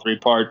out all 3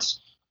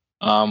 parts.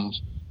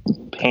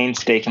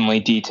 Painstakingly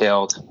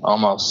detailed,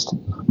 almost.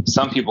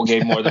 Some people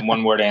gave more than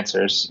one word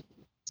answers.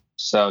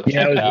 So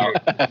check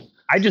out.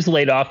 I just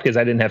laid off because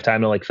I didn't have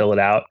time to fill it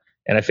out.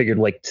 And I figured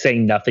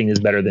saying nothing is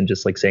better than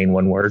just saying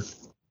one word.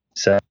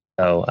 So,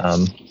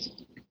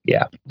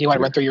 yeah. Do you want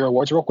to run through your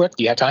awards real quick?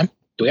 Do you have time?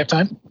 Do we have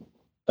time?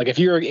 If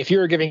you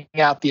were giving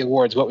out the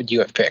awards, what would you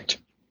have picked?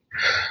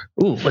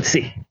 Ooh, let's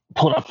see.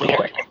 Pull it up real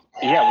quick.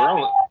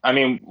 Yeah,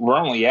 we're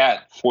only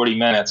at 40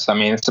 minutes. I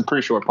mean, it's a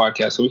pretty short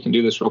podcast, so we can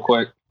do this real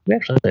quick. We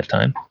actually have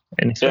time,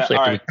 and especially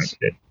all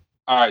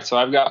right. So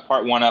I've got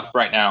part 1 up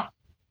right now.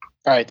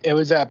 All right, it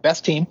was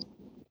best team.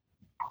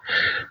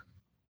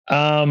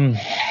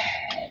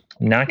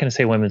 Not going to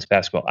say women's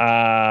basketball.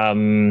 I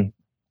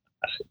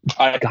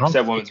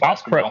said women's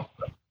basketball.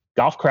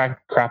 Golf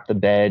crapped the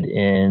bed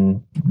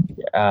in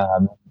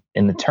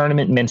the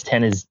tournament. Men's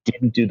tennis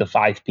didn't do the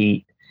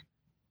 5-peat.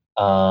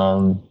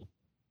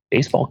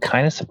 Baseball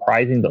kind of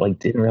surprising, but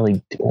didn't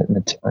really do it in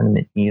the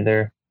tournament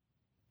either.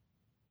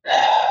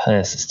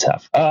 This is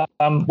tough.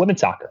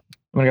 Women's soccer.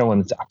 I'm going to go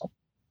women's soccer.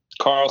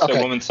 Carl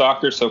said women's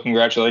soccer, so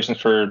congratulations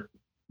for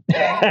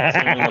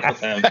teaming up with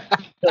him.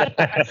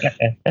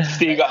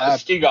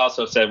 Steve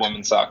also said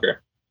women's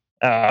soccer.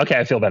 Okay,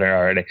 I feel better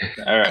already.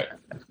 All right.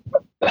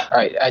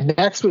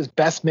 Next was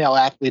best male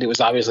athlete. It was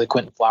obviously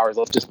Quentin Flowers.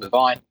 Let's just move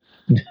on.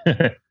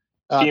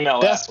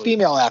 Best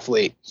female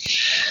athlete.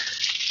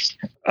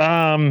 There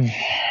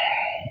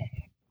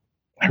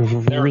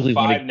are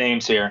 5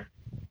 names here.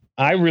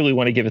 I really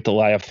want to give it to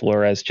Laya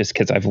Flores just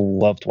because I've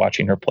loved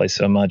watching her play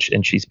so much,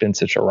 and she's been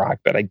such a rock,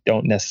 but I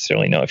don't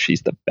necessarily know if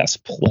she's the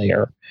best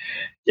player.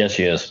 Yes,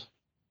 she is.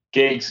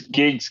 Giggs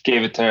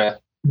gave it to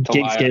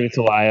Giggs gave it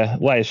to Laya.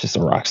 Laya's just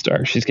a rock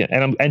star. She's good,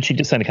 and she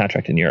just signed a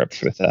contract in Europe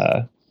with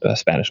a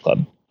Spanish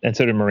club, and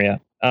so did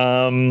Maria.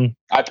 I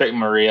picked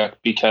Maria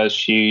because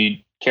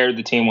she carried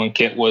the team when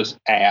Kit was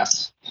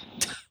ass.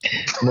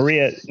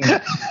 Maria.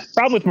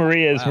 Problem with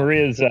Maria is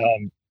Maria's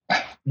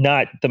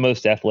not the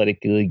most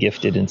athletically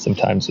gifted, and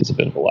sometimes is a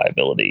bit of a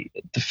liability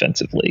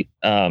defensively.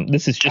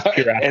 This is just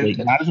pure athlete,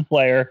 not as a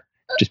player,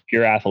 just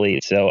pure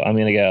athlete. So I'm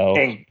going to go.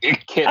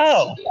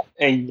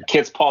 And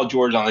Kit's Paul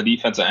George on the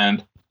defensive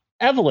end.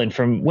 Evelyn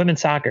from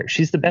women's soccer.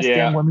 She's the best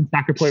damn women's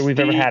soccer player we've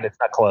ever had. It's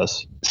not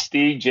close.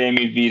 Steve,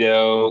 Jamie,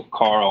 Vito,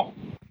 Carl.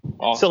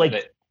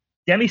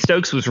 Demi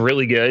Stokes was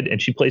really good,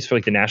 and she plays for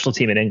the national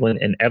team in England,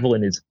 and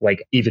Evelyn is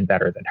even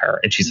better than her,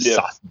 and she's a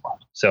sophomore.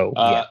 So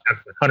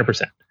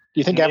 100%.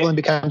 you think Evelyn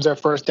becomes our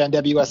first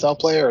NWSL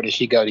player, or does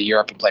she go to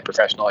Europe and play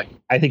professionally?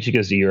 I think she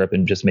goes to Europe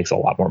and just makes a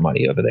lot more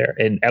money over there.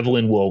 And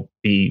Evelyn will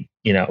be,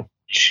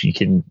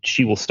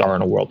 she will star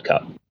in a World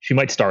Cup. She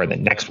might star in the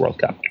next World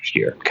Cup next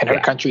year. Can her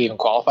country even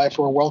qualify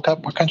for a World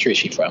Cup? What country is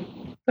she from?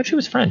 I thought she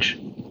was French.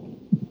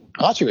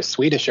 I thought she was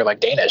Swedish or like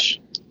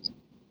Danish.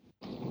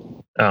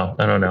 Oh,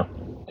 I don't know.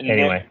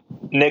 Anyway,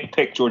 Nick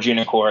picked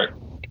Georgina Court.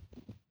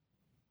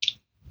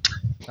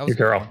 Your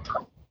girl.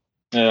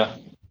 Yeah.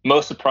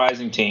 Most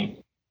surprising team.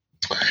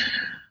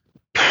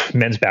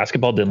 Men's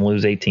basketball didn't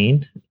lose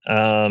 18.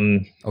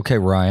 Okay,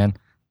 Ryan.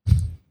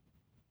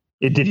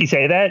 Did he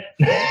say that?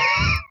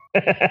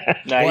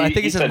 Well, I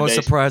think he said the most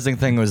surprising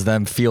thing was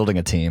them fielding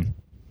a team.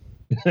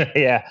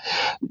 Yeah.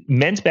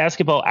 Men's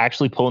basketball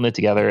actually pulling it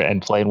together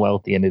and playing well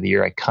at the end of the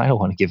year. I kind of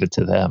want to give it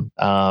to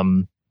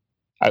them.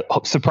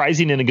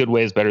 Surprising in a good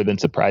way is better than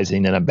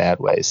surprising in a bad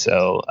way.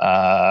 So,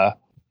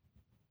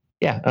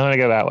 yeah, I'm going to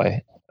go that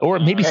way. Or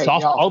maybe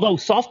softball, although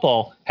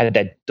softball had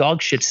that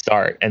dog shit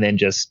start and then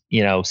just,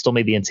 still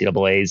made the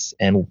NCAAs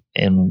and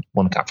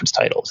won the conference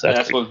title. So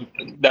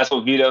that's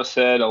what Vito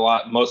said a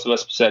lot. Most of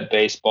us said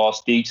baseball.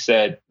 Steve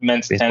said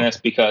men's tennis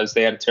because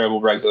they had a terrible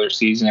regular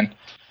season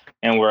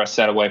and were a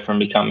set away from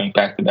becoming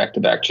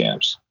back-to-back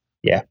champs.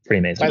 Yeah, pretty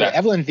amazing. By the way,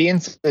 Evelyn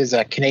Viens is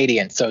a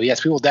Canadian, so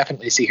yes, we will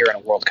definitely see her in a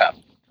World Cup.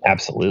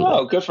 Absolutely.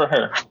 Oh, good for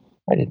her.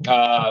 I didn't.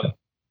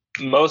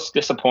 Most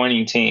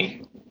disappointing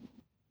team.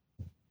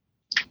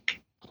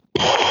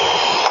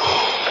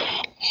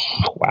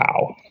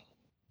 Wow.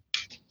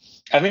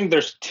 I think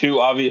there's two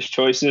obvious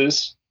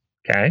choices.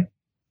 Okay.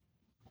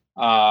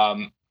 A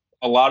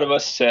lot of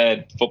us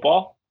said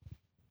football,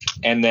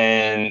 and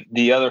then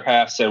the other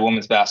half said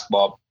women's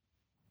basketball.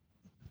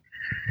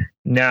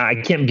 Nah, I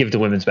can't give it to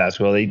women's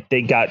basketball.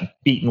 They got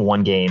beaten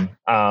one game,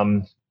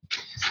 and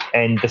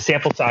the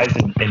sample size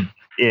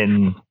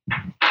in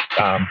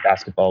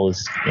basketball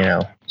is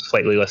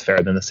slightly less fair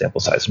than the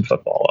sample size in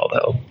football.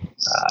 Although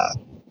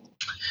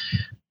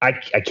I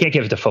can't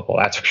give it to football.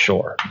 That's for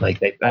sure. Like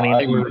they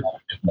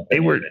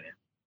were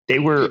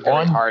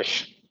on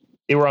harsh.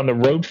 They were on the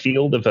road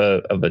field of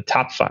a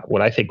top five,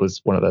 what I think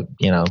was one of the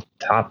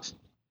top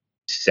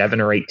 7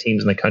 or 8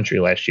 teams in the country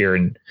last year.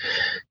 And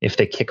if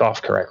they kick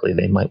off correctly,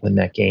 they might win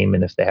that game.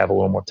 And if they have a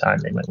little more time,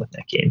 they might win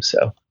that game.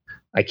 So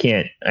I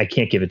can't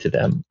give it to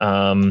them.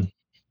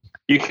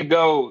 You could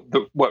go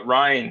what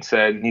Ryan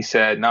said. He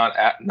said not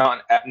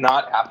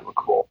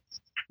applicable.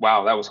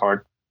 Wow, that was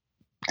hard.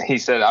 He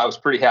said I was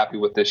pretty happy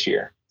with this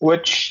year,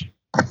 which,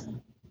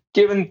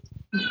 given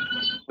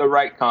the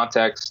right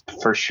context,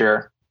 for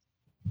sure.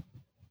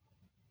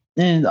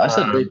 And I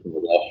said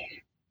baseball though.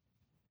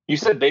 You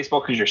said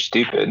baseball because you're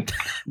stupid.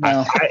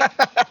 No.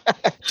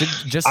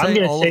 Just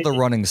say all of the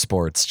running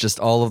sports. Just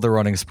all of the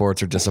running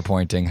sports are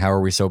disappointing. How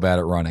are we so bad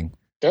at running?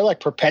 They're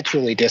like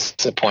perpetually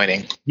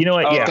disappointing. You know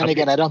what? Then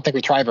again, I don't think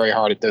we try very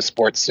hard at those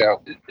sports.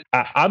 So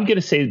I'm going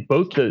to say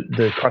both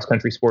the cross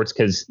country sports,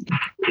 because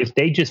if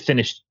they just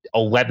finished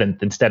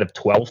 11th instead of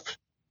 12th,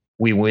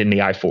 we win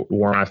the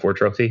Warren I-4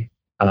 trophy.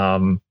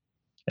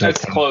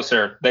 It's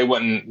closer. We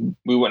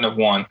wouldn't have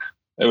won.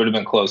 It would have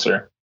been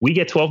closer. We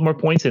get 12 more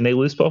points and they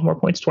lose 12 more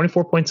points,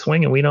 24 point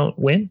swing, and we don't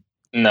win?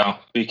 No,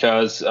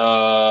 because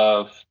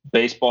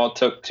baseball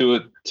took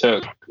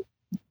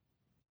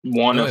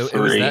one of 3.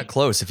 It was that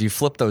close. If you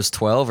flip those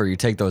 12 or you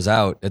take those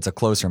out, it's a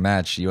closer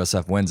match.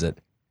 USF wins it.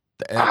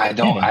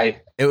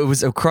 It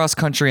was a cross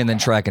country and then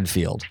track and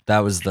field. That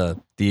was the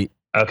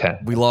okay.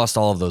 We lost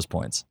all of those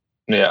points.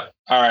 Yeah.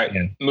 All right.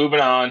 Yeah.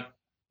 Moving on.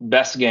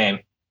 Best game.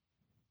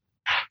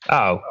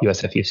 Oh,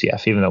 USF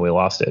UCF, even though we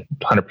lost it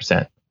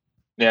 100%.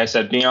 Yeah, I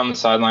said being on the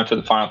sideline for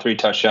the final 3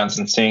 touchdowns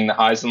and seeing the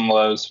highs and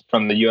lows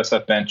from the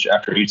USF bench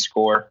after each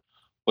score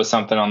was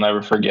something I'll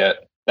never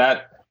forget.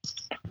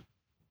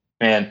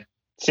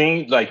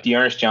 Seeing like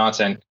Dearness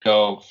Johnson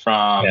go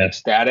from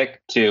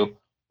ecstatic to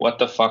what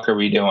the fuck are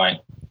we doing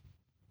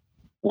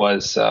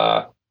was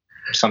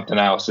something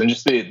else. And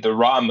just the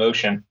raw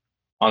emotion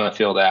on the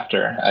field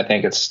after, I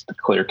think it's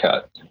clear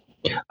cut.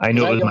 I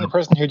know. Was that the only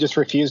person who just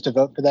refused to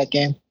vote for that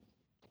game?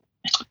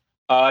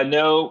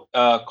 No,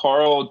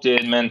 Carl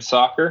did men's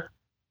soccer.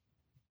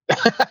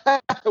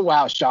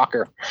 Wow,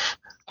 shocker.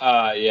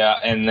 Yeah,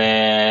 and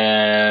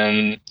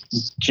then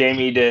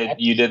Jamie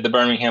you did the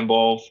Birmingham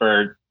Bowl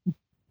for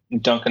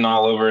dunking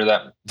all over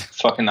that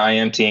fucking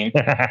IM team.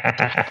 Got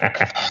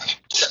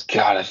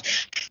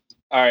it.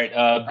 All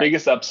right,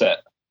 biggest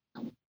upset.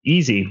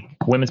 Easy.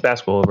 Women's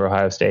basketball over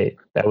Ohio State.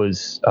 That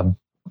was an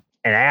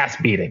ass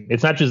beating.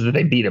 It's not just that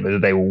they beat them, but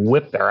that they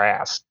whipped their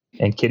ass.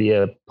 And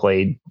Kidia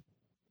played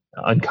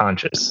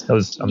unconscious. That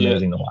was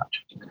amazing to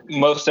watch.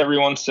 Most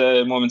everyone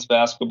said women's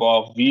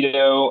basketball.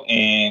 Vito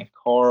and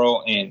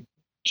Carl and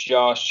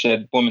Josh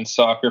said women's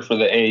soccer for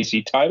the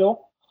AAC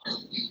title.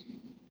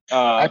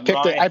 I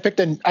picked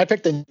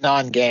a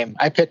non-game.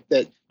 I picked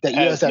that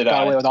USF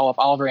got away with all of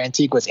Oliver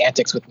Antigua's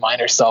antics with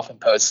minor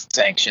self-imposed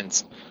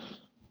sanctions.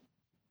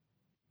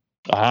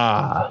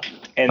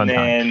 And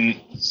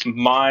then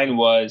mine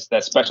was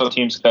that special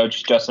teams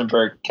coach Justin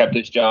Burke kept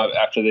his job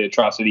after the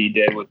atrocity he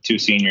did with 2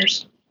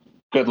 seniors.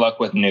 Good luck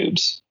with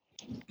noobs.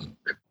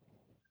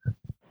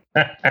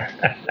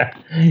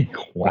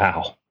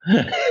 Wow.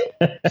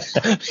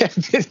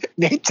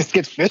 Nate just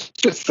gets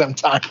vicious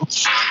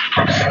sometimes.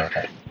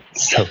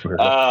 So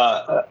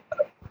brutal.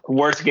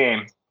 Worst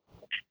game.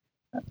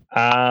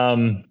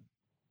 Man,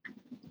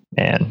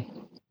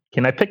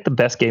 can I pick the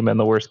best game and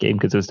the worst game?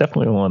 Because it was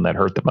definitely the one that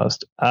hurt the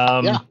most.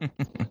 Yeah,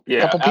 Yeah,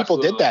 a couple people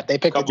absolutely. did that. They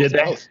picked it Did as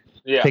they? both.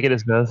 Yeah. Pick it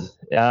as both.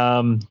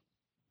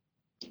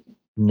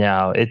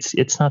 No,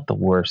 it's not the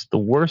worst. The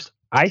worst,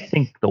 I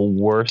think the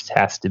worst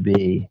has to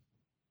be.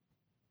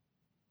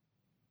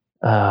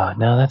 No,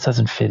 that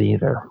doesn't fit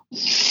either.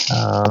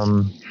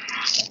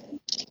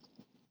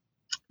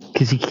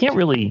 Because you can't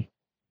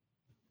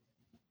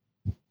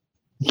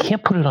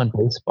put it on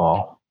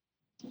baseball.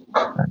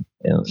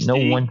 No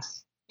one.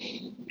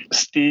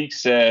 Steve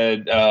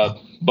said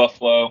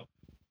Buffalo.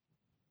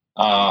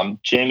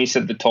 Jamie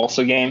said the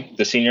Tulsa game,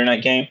 the senior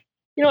night game.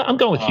 You know, I'm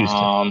going with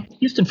Houston.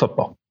 Houston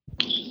football.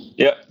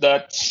 Yep,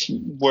 that's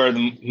where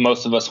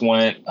most of us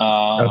went.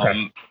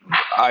 Okay.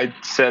 I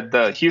said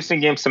the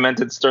Houston game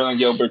cemented Sterling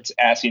Gilbert's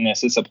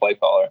assiness as a play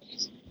caller.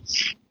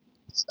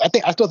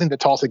 I still think the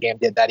Tulsa game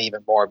did that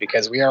even more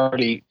because we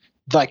already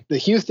the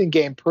Houston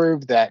game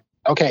proved that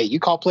okay, you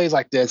call plays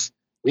like this,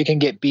 we can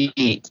get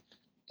beat.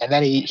 And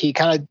then he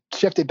kind of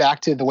shifted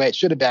back to the way it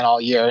should have been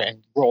all year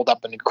and rolled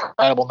up an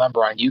incredible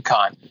number on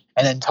UConn.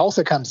 And then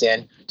Tulsa comes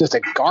in, just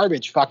a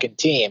garbage fucking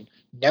team,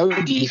 no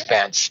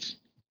defense,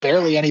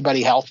 barely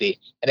anybody healthy.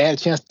 And they had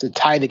a chance to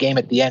tie the game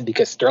at the end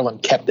because Sterling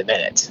kept them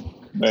in it.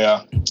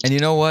 Yeah. And you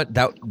know what?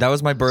 That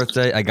was my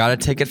birthday. I got a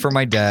ticket for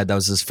my dad. That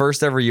was his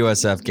first ever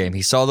USF game.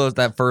 He saw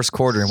that first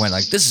quarter and went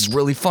like, this is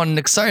really fun and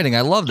exciting.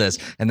 I love this.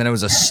 And then it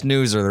was a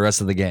snoozer the rest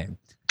of the game.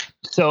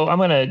 So I'm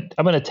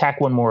gonna tack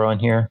one more on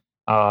here.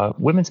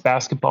 Women's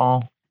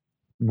basketball,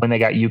 when they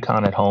got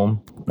UConn at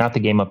home, not the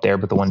game up there,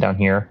 but the one down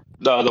here.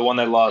 The one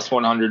that lost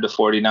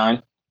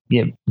 100-49.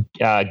 Yeah,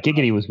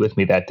 Giggity was with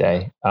me that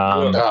day.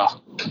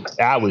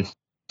 That was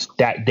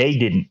that they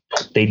didn't.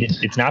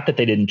 It's not that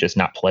they didn't just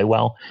not play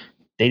well.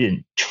 They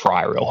didn't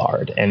try real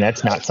hard, and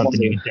that's not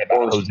something you can say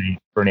about Jose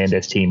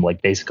Fernandez team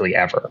like basically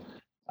ever.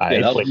 What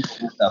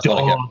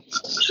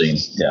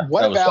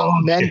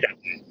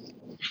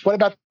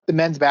about the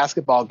men's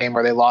basketball game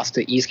where they lost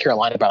to East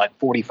Carolina by like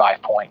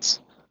 45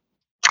 points?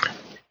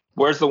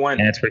 Where's the win?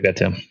 Yeah, that's pretty bad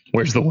too.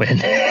 Where's the win?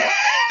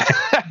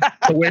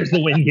 Where's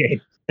the win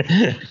game?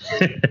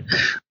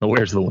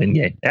 Where's the win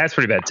game? That's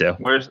pretty bad too.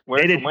 Where's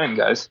the win,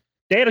 guys?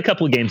 They had a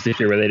couple of games this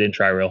year where they didn't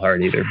try real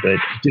hard either, but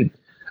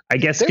I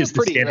guess they were because the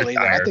pretty standard early.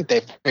 higher. I think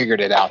they figured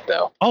it out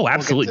though. Oh,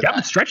 absolutely. Down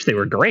the stretch, they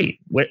were great.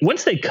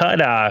 Once they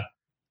cut,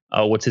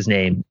 what's his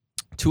name?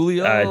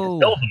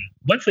 Tulio.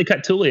 Once they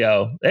cut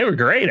Tulio, they were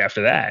great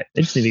after that.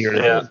 They just need to get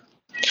rid of it.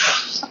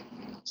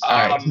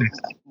 All right.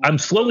 I'm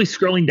slowly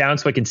scrolling down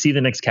so I can see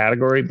the next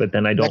category, but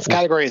then I don't. Next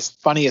category is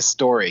funniest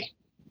story.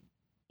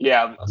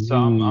 Yeah, so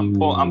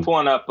I'm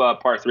pulling up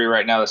part 3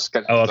 right now. The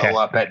schedule go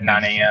up at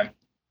 9 a.m.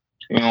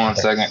 Give me 1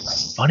 second.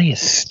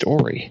 Funniest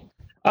story.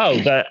 Oh,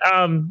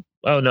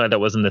 no, that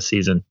wasn't this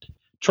season.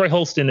 Troy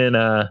Holston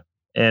and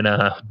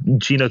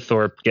Gino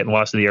Thorpe getting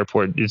lost in the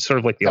airport. It's sort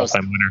of like the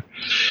all-time winner.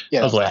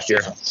 Yeah, that was last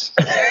year.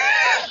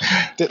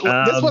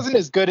 This wasn't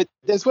as good.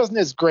 This wasn't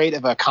as great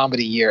of a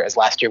comedy year as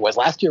last year was.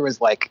 Last year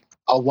was like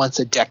a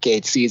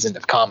once-a-decade season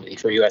of comedy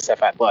for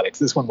USF athletics.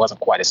 This one wasn't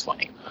quite as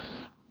funny.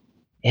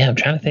 Yeah, I'm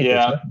trying to think.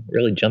 Yeah,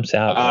 really jumps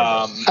out.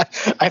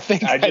 I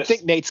think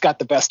Nate's got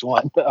the best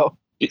one though.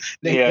 Nate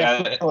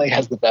definitely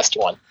has the best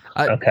one.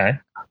 Okay.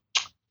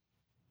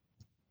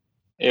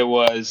 It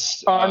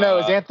was. No, it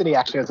was Anthony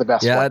actually has the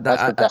best one.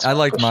 I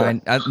liked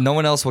mine. Sure. No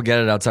one else will get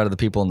it outside of the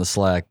people in the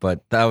Slack,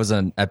 but that was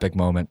an epic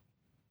moment.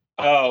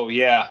 Oh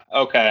yeah.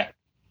 Okay.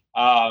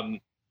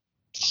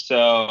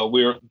 So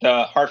we were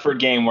the Hartford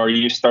game where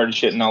you started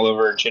shitting all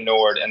over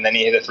Genord, and then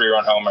he hit a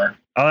 3-run homer.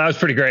 Oh, that was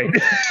pretty great.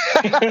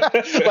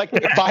 Like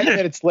 5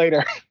 minutes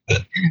later,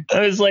 I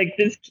was like,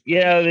 this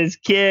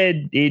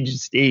kid.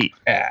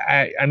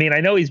 I mean, I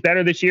know he's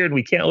better this year, and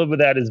we can't live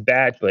without his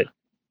bat, but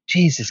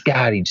Jesus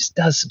God, he just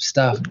does some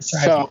stuff. It's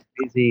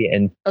crazy.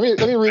 And let me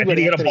read what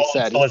Anthony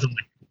said.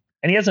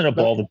 And he hasn't a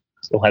ball that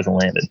still hasn't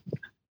landed.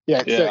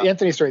 Yeah. So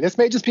Anthony's story. This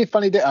may just be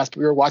funny to us, but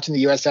we were watching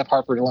the USF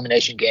Hartford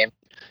elimination game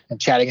and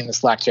chatting in the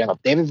Slack channel.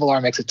 David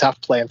Villar makes a tough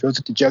play and throws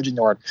it to Joe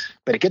Genord,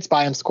 but it gets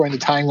by him, scoring the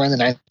tying run in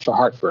the 9th for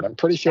Hartford. I'm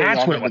pretty sure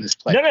that's what this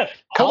play. No,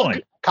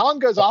 Colin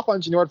goes off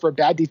on Genord for a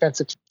bad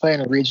defensive play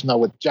in a regional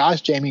with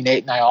Josh, Jamie,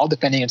 Nate, and I all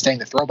defending and saying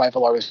the throw by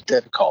Villar was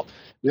difficult.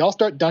 We all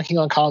start dunking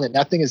on Colin that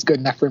nothing is good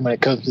enough for him when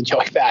it comes to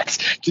Joey Bats.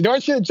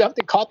 Genord should have jumped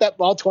and caught that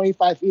ball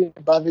 25 feet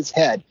above his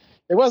head.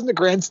 It wasn't a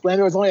grand slam.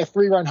 It was only a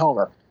 3-run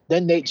homer.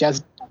 Then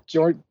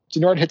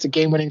Genord hits a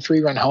game-winning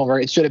 3-run homer.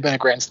 It should have been a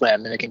grand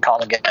slam, and they can call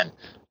him again.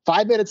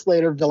 5 minutes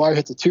later, Villar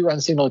hits a 2-run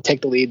single to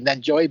take the lead, and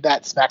then Joey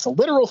Bat smacks a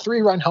literal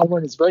 3-run homer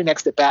and is very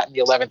next at bat in the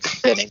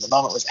 11th inning. The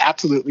moment was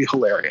absolutely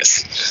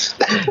hilarious.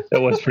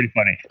 That was pretty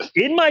funny.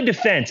 In my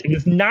defense, it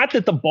was not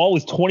that the ball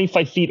was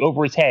 25 feet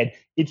over his head.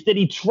 It's that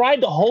he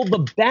tried to hold the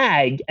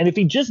bag, and if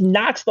he just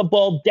knocks the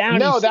ball down.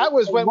 No, that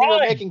was when we were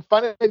making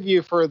fun of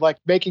you for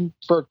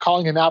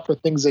calling him out for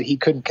things that he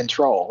couldn't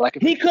control. Like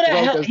if he could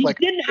have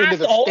into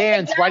the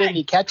stands. Why didn't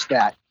he catch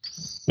that?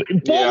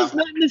 The ball was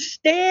not in the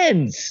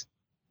stands.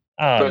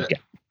 But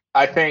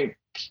I think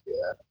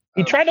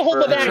he tried to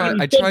hold the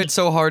bag. I tried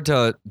so hard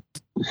to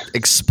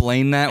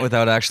explain that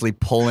without actually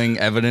pulling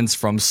evidence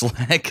from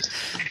Slack.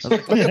 A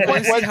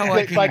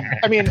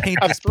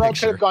throw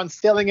could have gone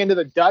sailing into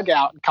the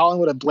dugout, and Colin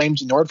would have blamed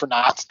Janord for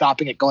not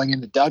stopping it going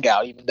in the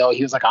dugout, even though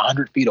he was like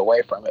 100 feet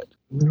away from it.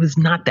 It was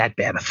not that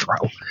bad a throw.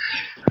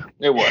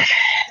 It was.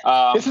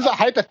 This is a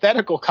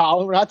hypothetical,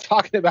 Colin. We're not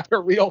talking about a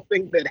real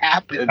thing that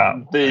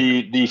happened.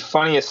 The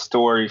funniest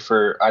story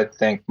for, I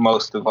think,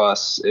 most of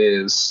us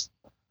is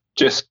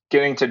just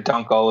getting to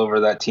dunk all over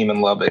that team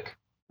in Lubbock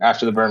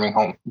after the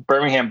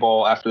Birmingham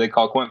Bowl, after they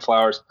called Quentin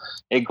Flowers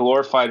a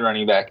glorified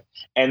running back.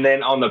 And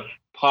then on the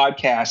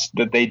podcast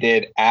that they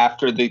did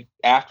after the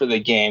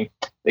game,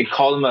 they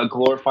called him a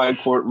glorified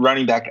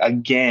running back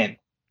again.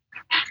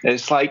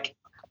 It's like,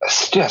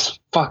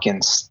 just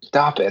fucking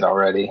stop it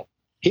already.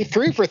 He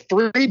threw for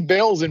 3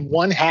 bills in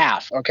 1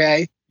 half,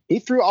 okay? He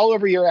threw all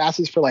over your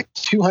asses for like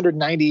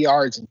 290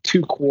 yards in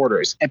 2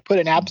 quarters and put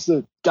an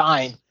absolute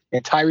dime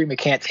in Tyree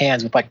McCant's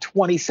hands with like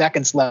 20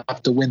 seconds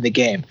left to win the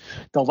game.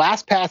 The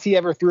last pass he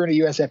ever threw in a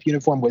USF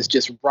uniform was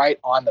just right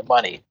on the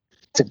money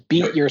to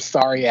beat your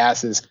sorry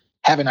asses.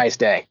 Have a nice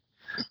day.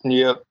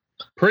 Yep.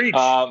 Preach.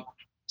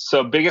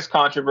 So biggest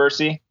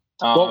controversy.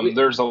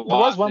 There's a lot. There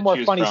was one more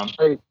funny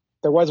story.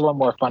 There was one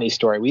more funny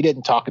story. We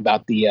didn't talk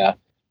about the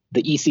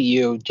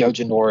ECU Joe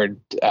Janord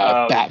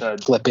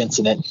bat flip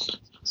incident.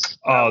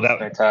 Oh, that was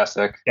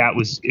fantastic. That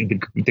was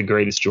the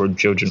greatest Joe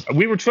Janord.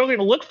 We were trying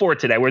to look for it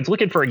today. We're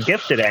looking for a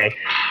gift today.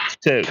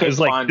 It was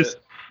like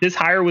this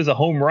hire was a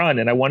home run,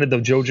 and I wanted the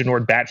Joe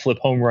Janord bat flip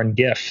home run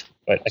gift.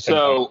 But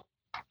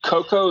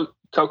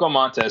Coco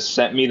Montes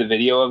sent me the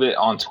video of it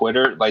on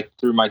Twitter, like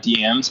through my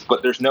DMs,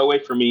 but there's no way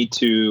for me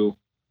to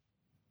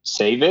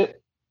save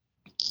it.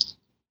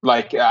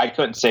 Like I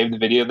couldn't save the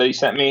video that he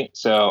sent me,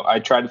 so I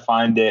tried to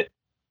find it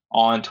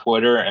on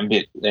Twitter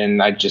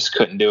and I just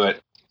couldn't do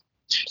it.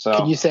 So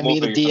can you send me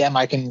the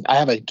DM? I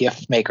have a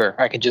GIF maker.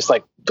 I can just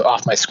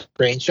off my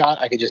screenshot,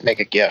 I could just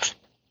make a GIF.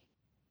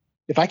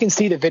 If I can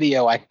see the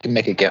video, I can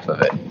make a GIF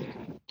of it.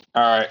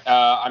 All right.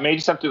 I may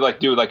just have to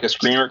do a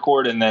screen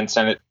record and then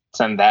send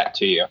that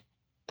to you.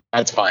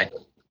 That's fine.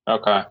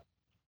 Okay.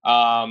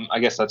 I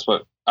guess that's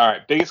all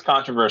right. Biggest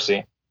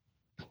controversy.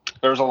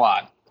 There's a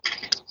lot.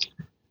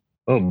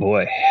 Oh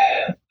boy.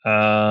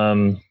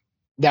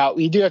 Now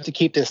we do have to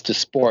keep this to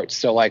sports.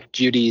 So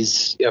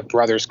Judy's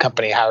brother's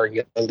company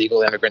hiring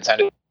illegal immigrants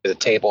under the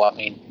table. I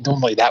mean,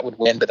 normally that would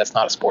win, but that's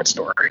not a sports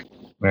story.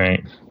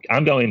 Right.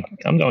 I'm going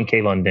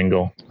Kayvon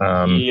Dingle.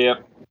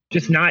 Yep.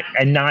 Just not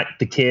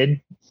the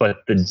kid, but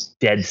the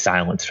dead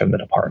silence from the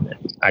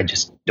department. I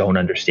just don't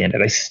understand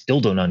it. I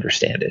still don't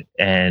understand it.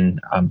 And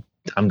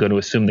I'm going to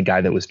assume the guy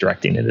that was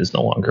directing it is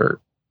no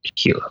longer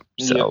here.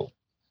 So. Yep.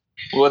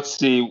 Let's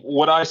see.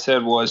 What I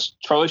said was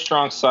Charlie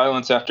Strong's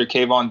silence after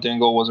Kayvon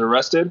Dingle was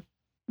arrested.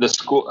 The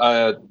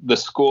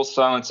school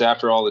silence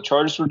after all the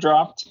charges were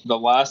dropped. The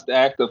last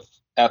act of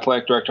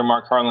athletic director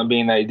Mark Harlan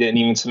being that he didn't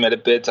even submit a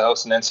bid to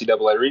host an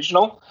NCAA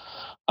regional.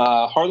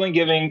 Harlan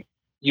giving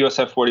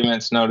USF 40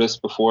 minutes notice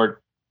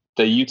before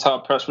the Utah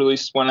press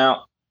release went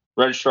out.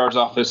 Registrar's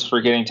office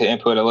forgetting to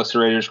input Alyssa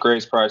Rader's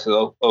grades prior to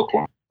the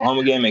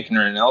Oklahoma game, making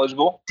her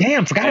ineligible.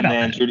 Damn, forgot about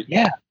that. Judy,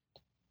 yeah.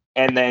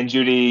 And then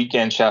Judy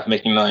Genschaft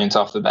making millions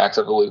off the backs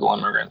of illegal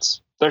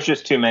immigrants. There's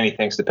just too many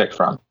things to pick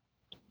from.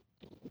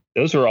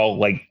 Those are all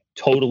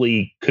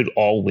totally could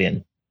all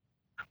win.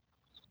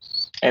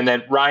 And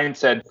then Ryan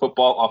said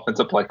football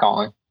offensive play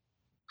calling.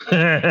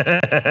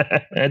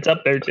 It's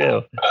up there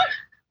too.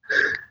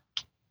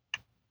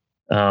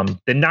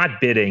 The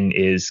not bidding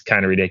is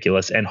kind of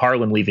ridiculous. And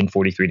Harlan leaving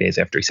 43 days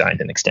after he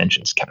signed an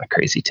extension is kind of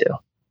crazy too.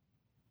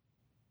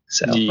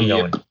 So I'm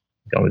going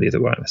with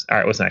either one of us. All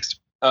right, what's next?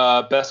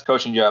 Best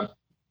coaching job.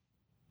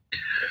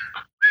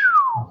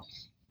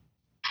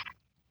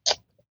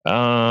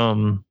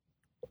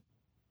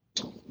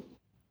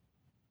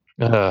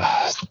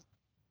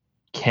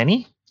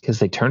 Kenny, because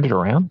they turned it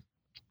around,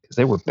 because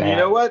they were bad. You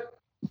know what?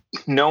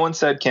 No one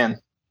said Ken.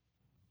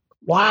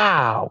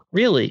 Wow,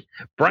 really?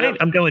 Brian,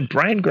 I'm going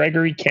Brian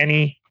Gregory,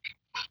 Kenny,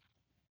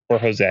 or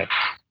Jose.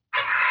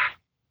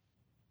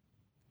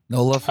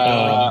 No love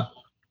for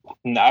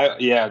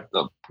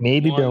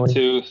maybe 1,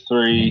 2,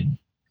 3,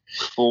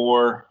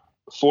 4.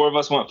 4 of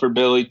us went for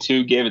Billy.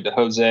 2 gave it to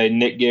Jose.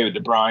 Nick gave it to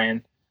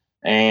Brian,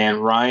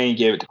 and Ryan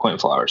gave it to Quentin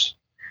Flowers.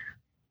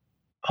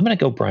 I'm gonna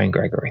go Brian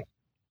Gregory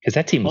because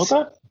that team was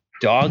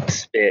dog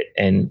spit,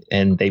 and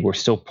they were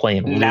still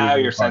playing. Now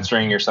you're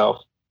censoring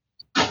yourself.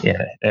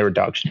 Yeah, they were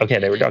dog shit. Okay,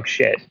 they were dog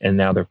shit, and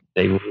now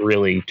they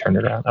really turned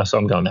it around. So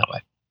I'm going that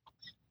way.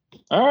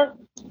 All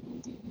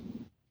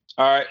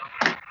right.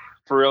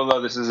 For real though,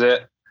 this is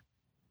it.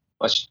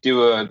 Let's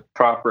do a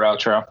proper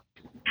outro.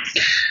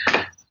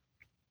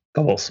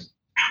 Goals.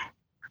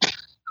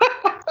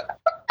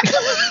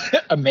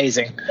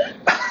 Amazing.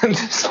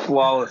 Just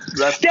flawless.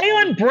 Stay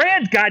on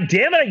brand,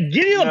 goddammit. I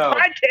give you the No.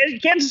 podcast. You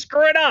can't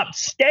screw it up.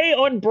 Stay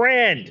on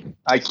brand.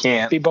 I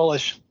can't. Be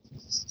bullish.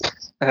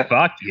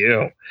 Fuck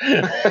you.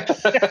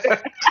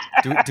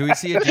 Do we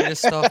see Adidas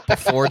stuff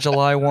before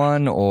July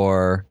 1,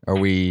 or are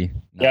we?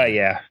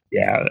 Yeah.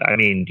 I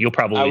mean, you'll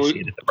probably see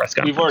it at the press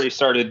conference. We've already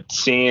started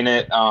seeing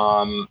it.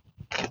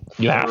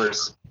 You have.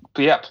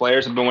 But yeah,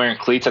 players have been wearing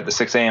cleats at the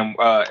 6 a.m.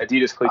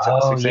 Adidas cleats at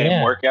the 6 a.m.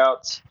 yeah.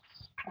 workouts.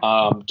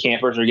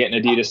 Campers are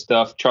getting Adidas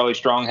stuff. Charlie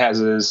Strong has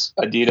his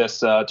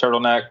Adidas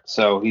turtleneck,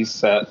 so he's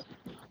set.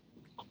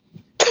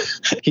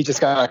 He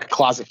just got like a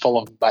closet full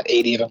of about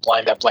 80 of them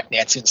lined up like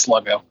Nancy and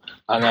Sluggo.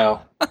 I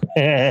know.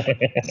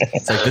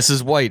 It's like, this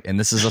is white, and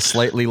this is a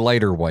slightly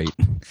lighter white.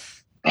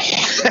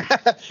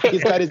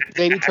 He's got his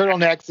 80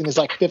 turtlenecks and his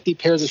like 50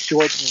 pairs of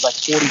shorts and his like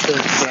 40 pairs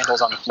of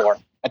sandals on the floor.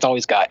 That's all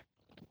he's got.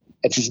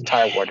 That's his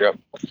entire wardrobe.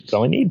 That's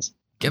all he needs.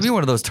 Get me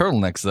one of those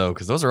turtlenecks though,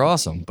 because those are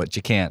awesome, but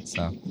you can't.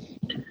 So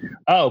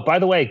Oh, by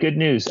the way, good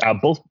news.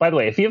 By the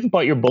way, if you haven't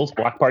bought your Bulls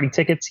block party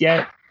tickets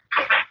yet,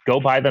 go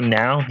buy them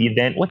now. The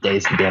event, what day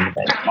is the damn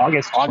event?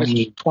 August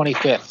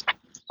 25th.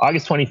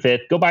 August 25th.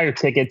 Go buy your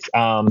tickets.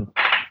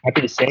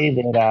 Happy to say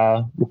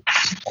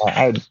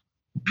that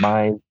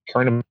my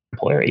current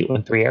employer,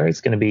 813 Air,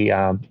 is going to be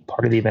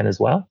part of the event as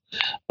well.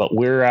 But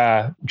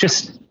we're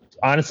just,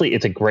 honestly,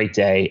 it's a great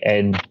day.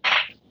 And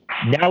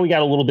now we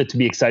got a little bit to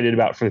be excited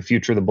about for the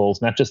future of the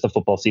Bulls, not just the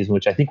football season,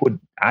 which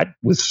I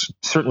was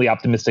certainly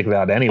optimistic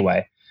about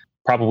anyway,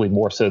 probably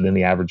more so than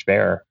the average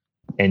bear.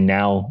 And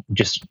now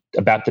just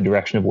about the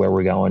direction of where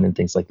we're going and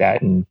things like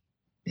that. And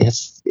they're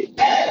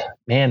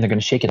going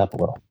to shake it up a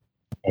little.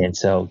 And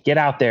so get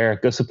out there,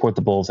 go support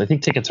the Bulls. I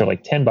think tickets are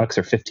like $10 or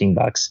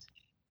 $15.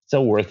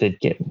 So worth it.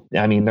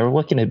 They're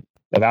looking at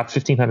about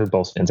 1,500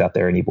 Bulls fans out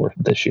there in Ybor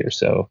this year.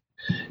 So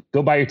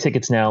go buy your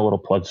tickets now. A little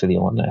plug for the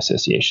Alumni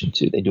Association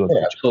too. They do a great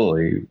job.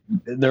 Absolutely.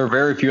 There are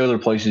very few other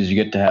places you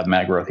get to have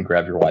Matt Grothy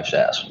grab your wife's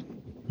ass.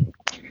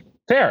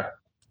 Fair.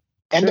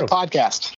 End True. the podcast.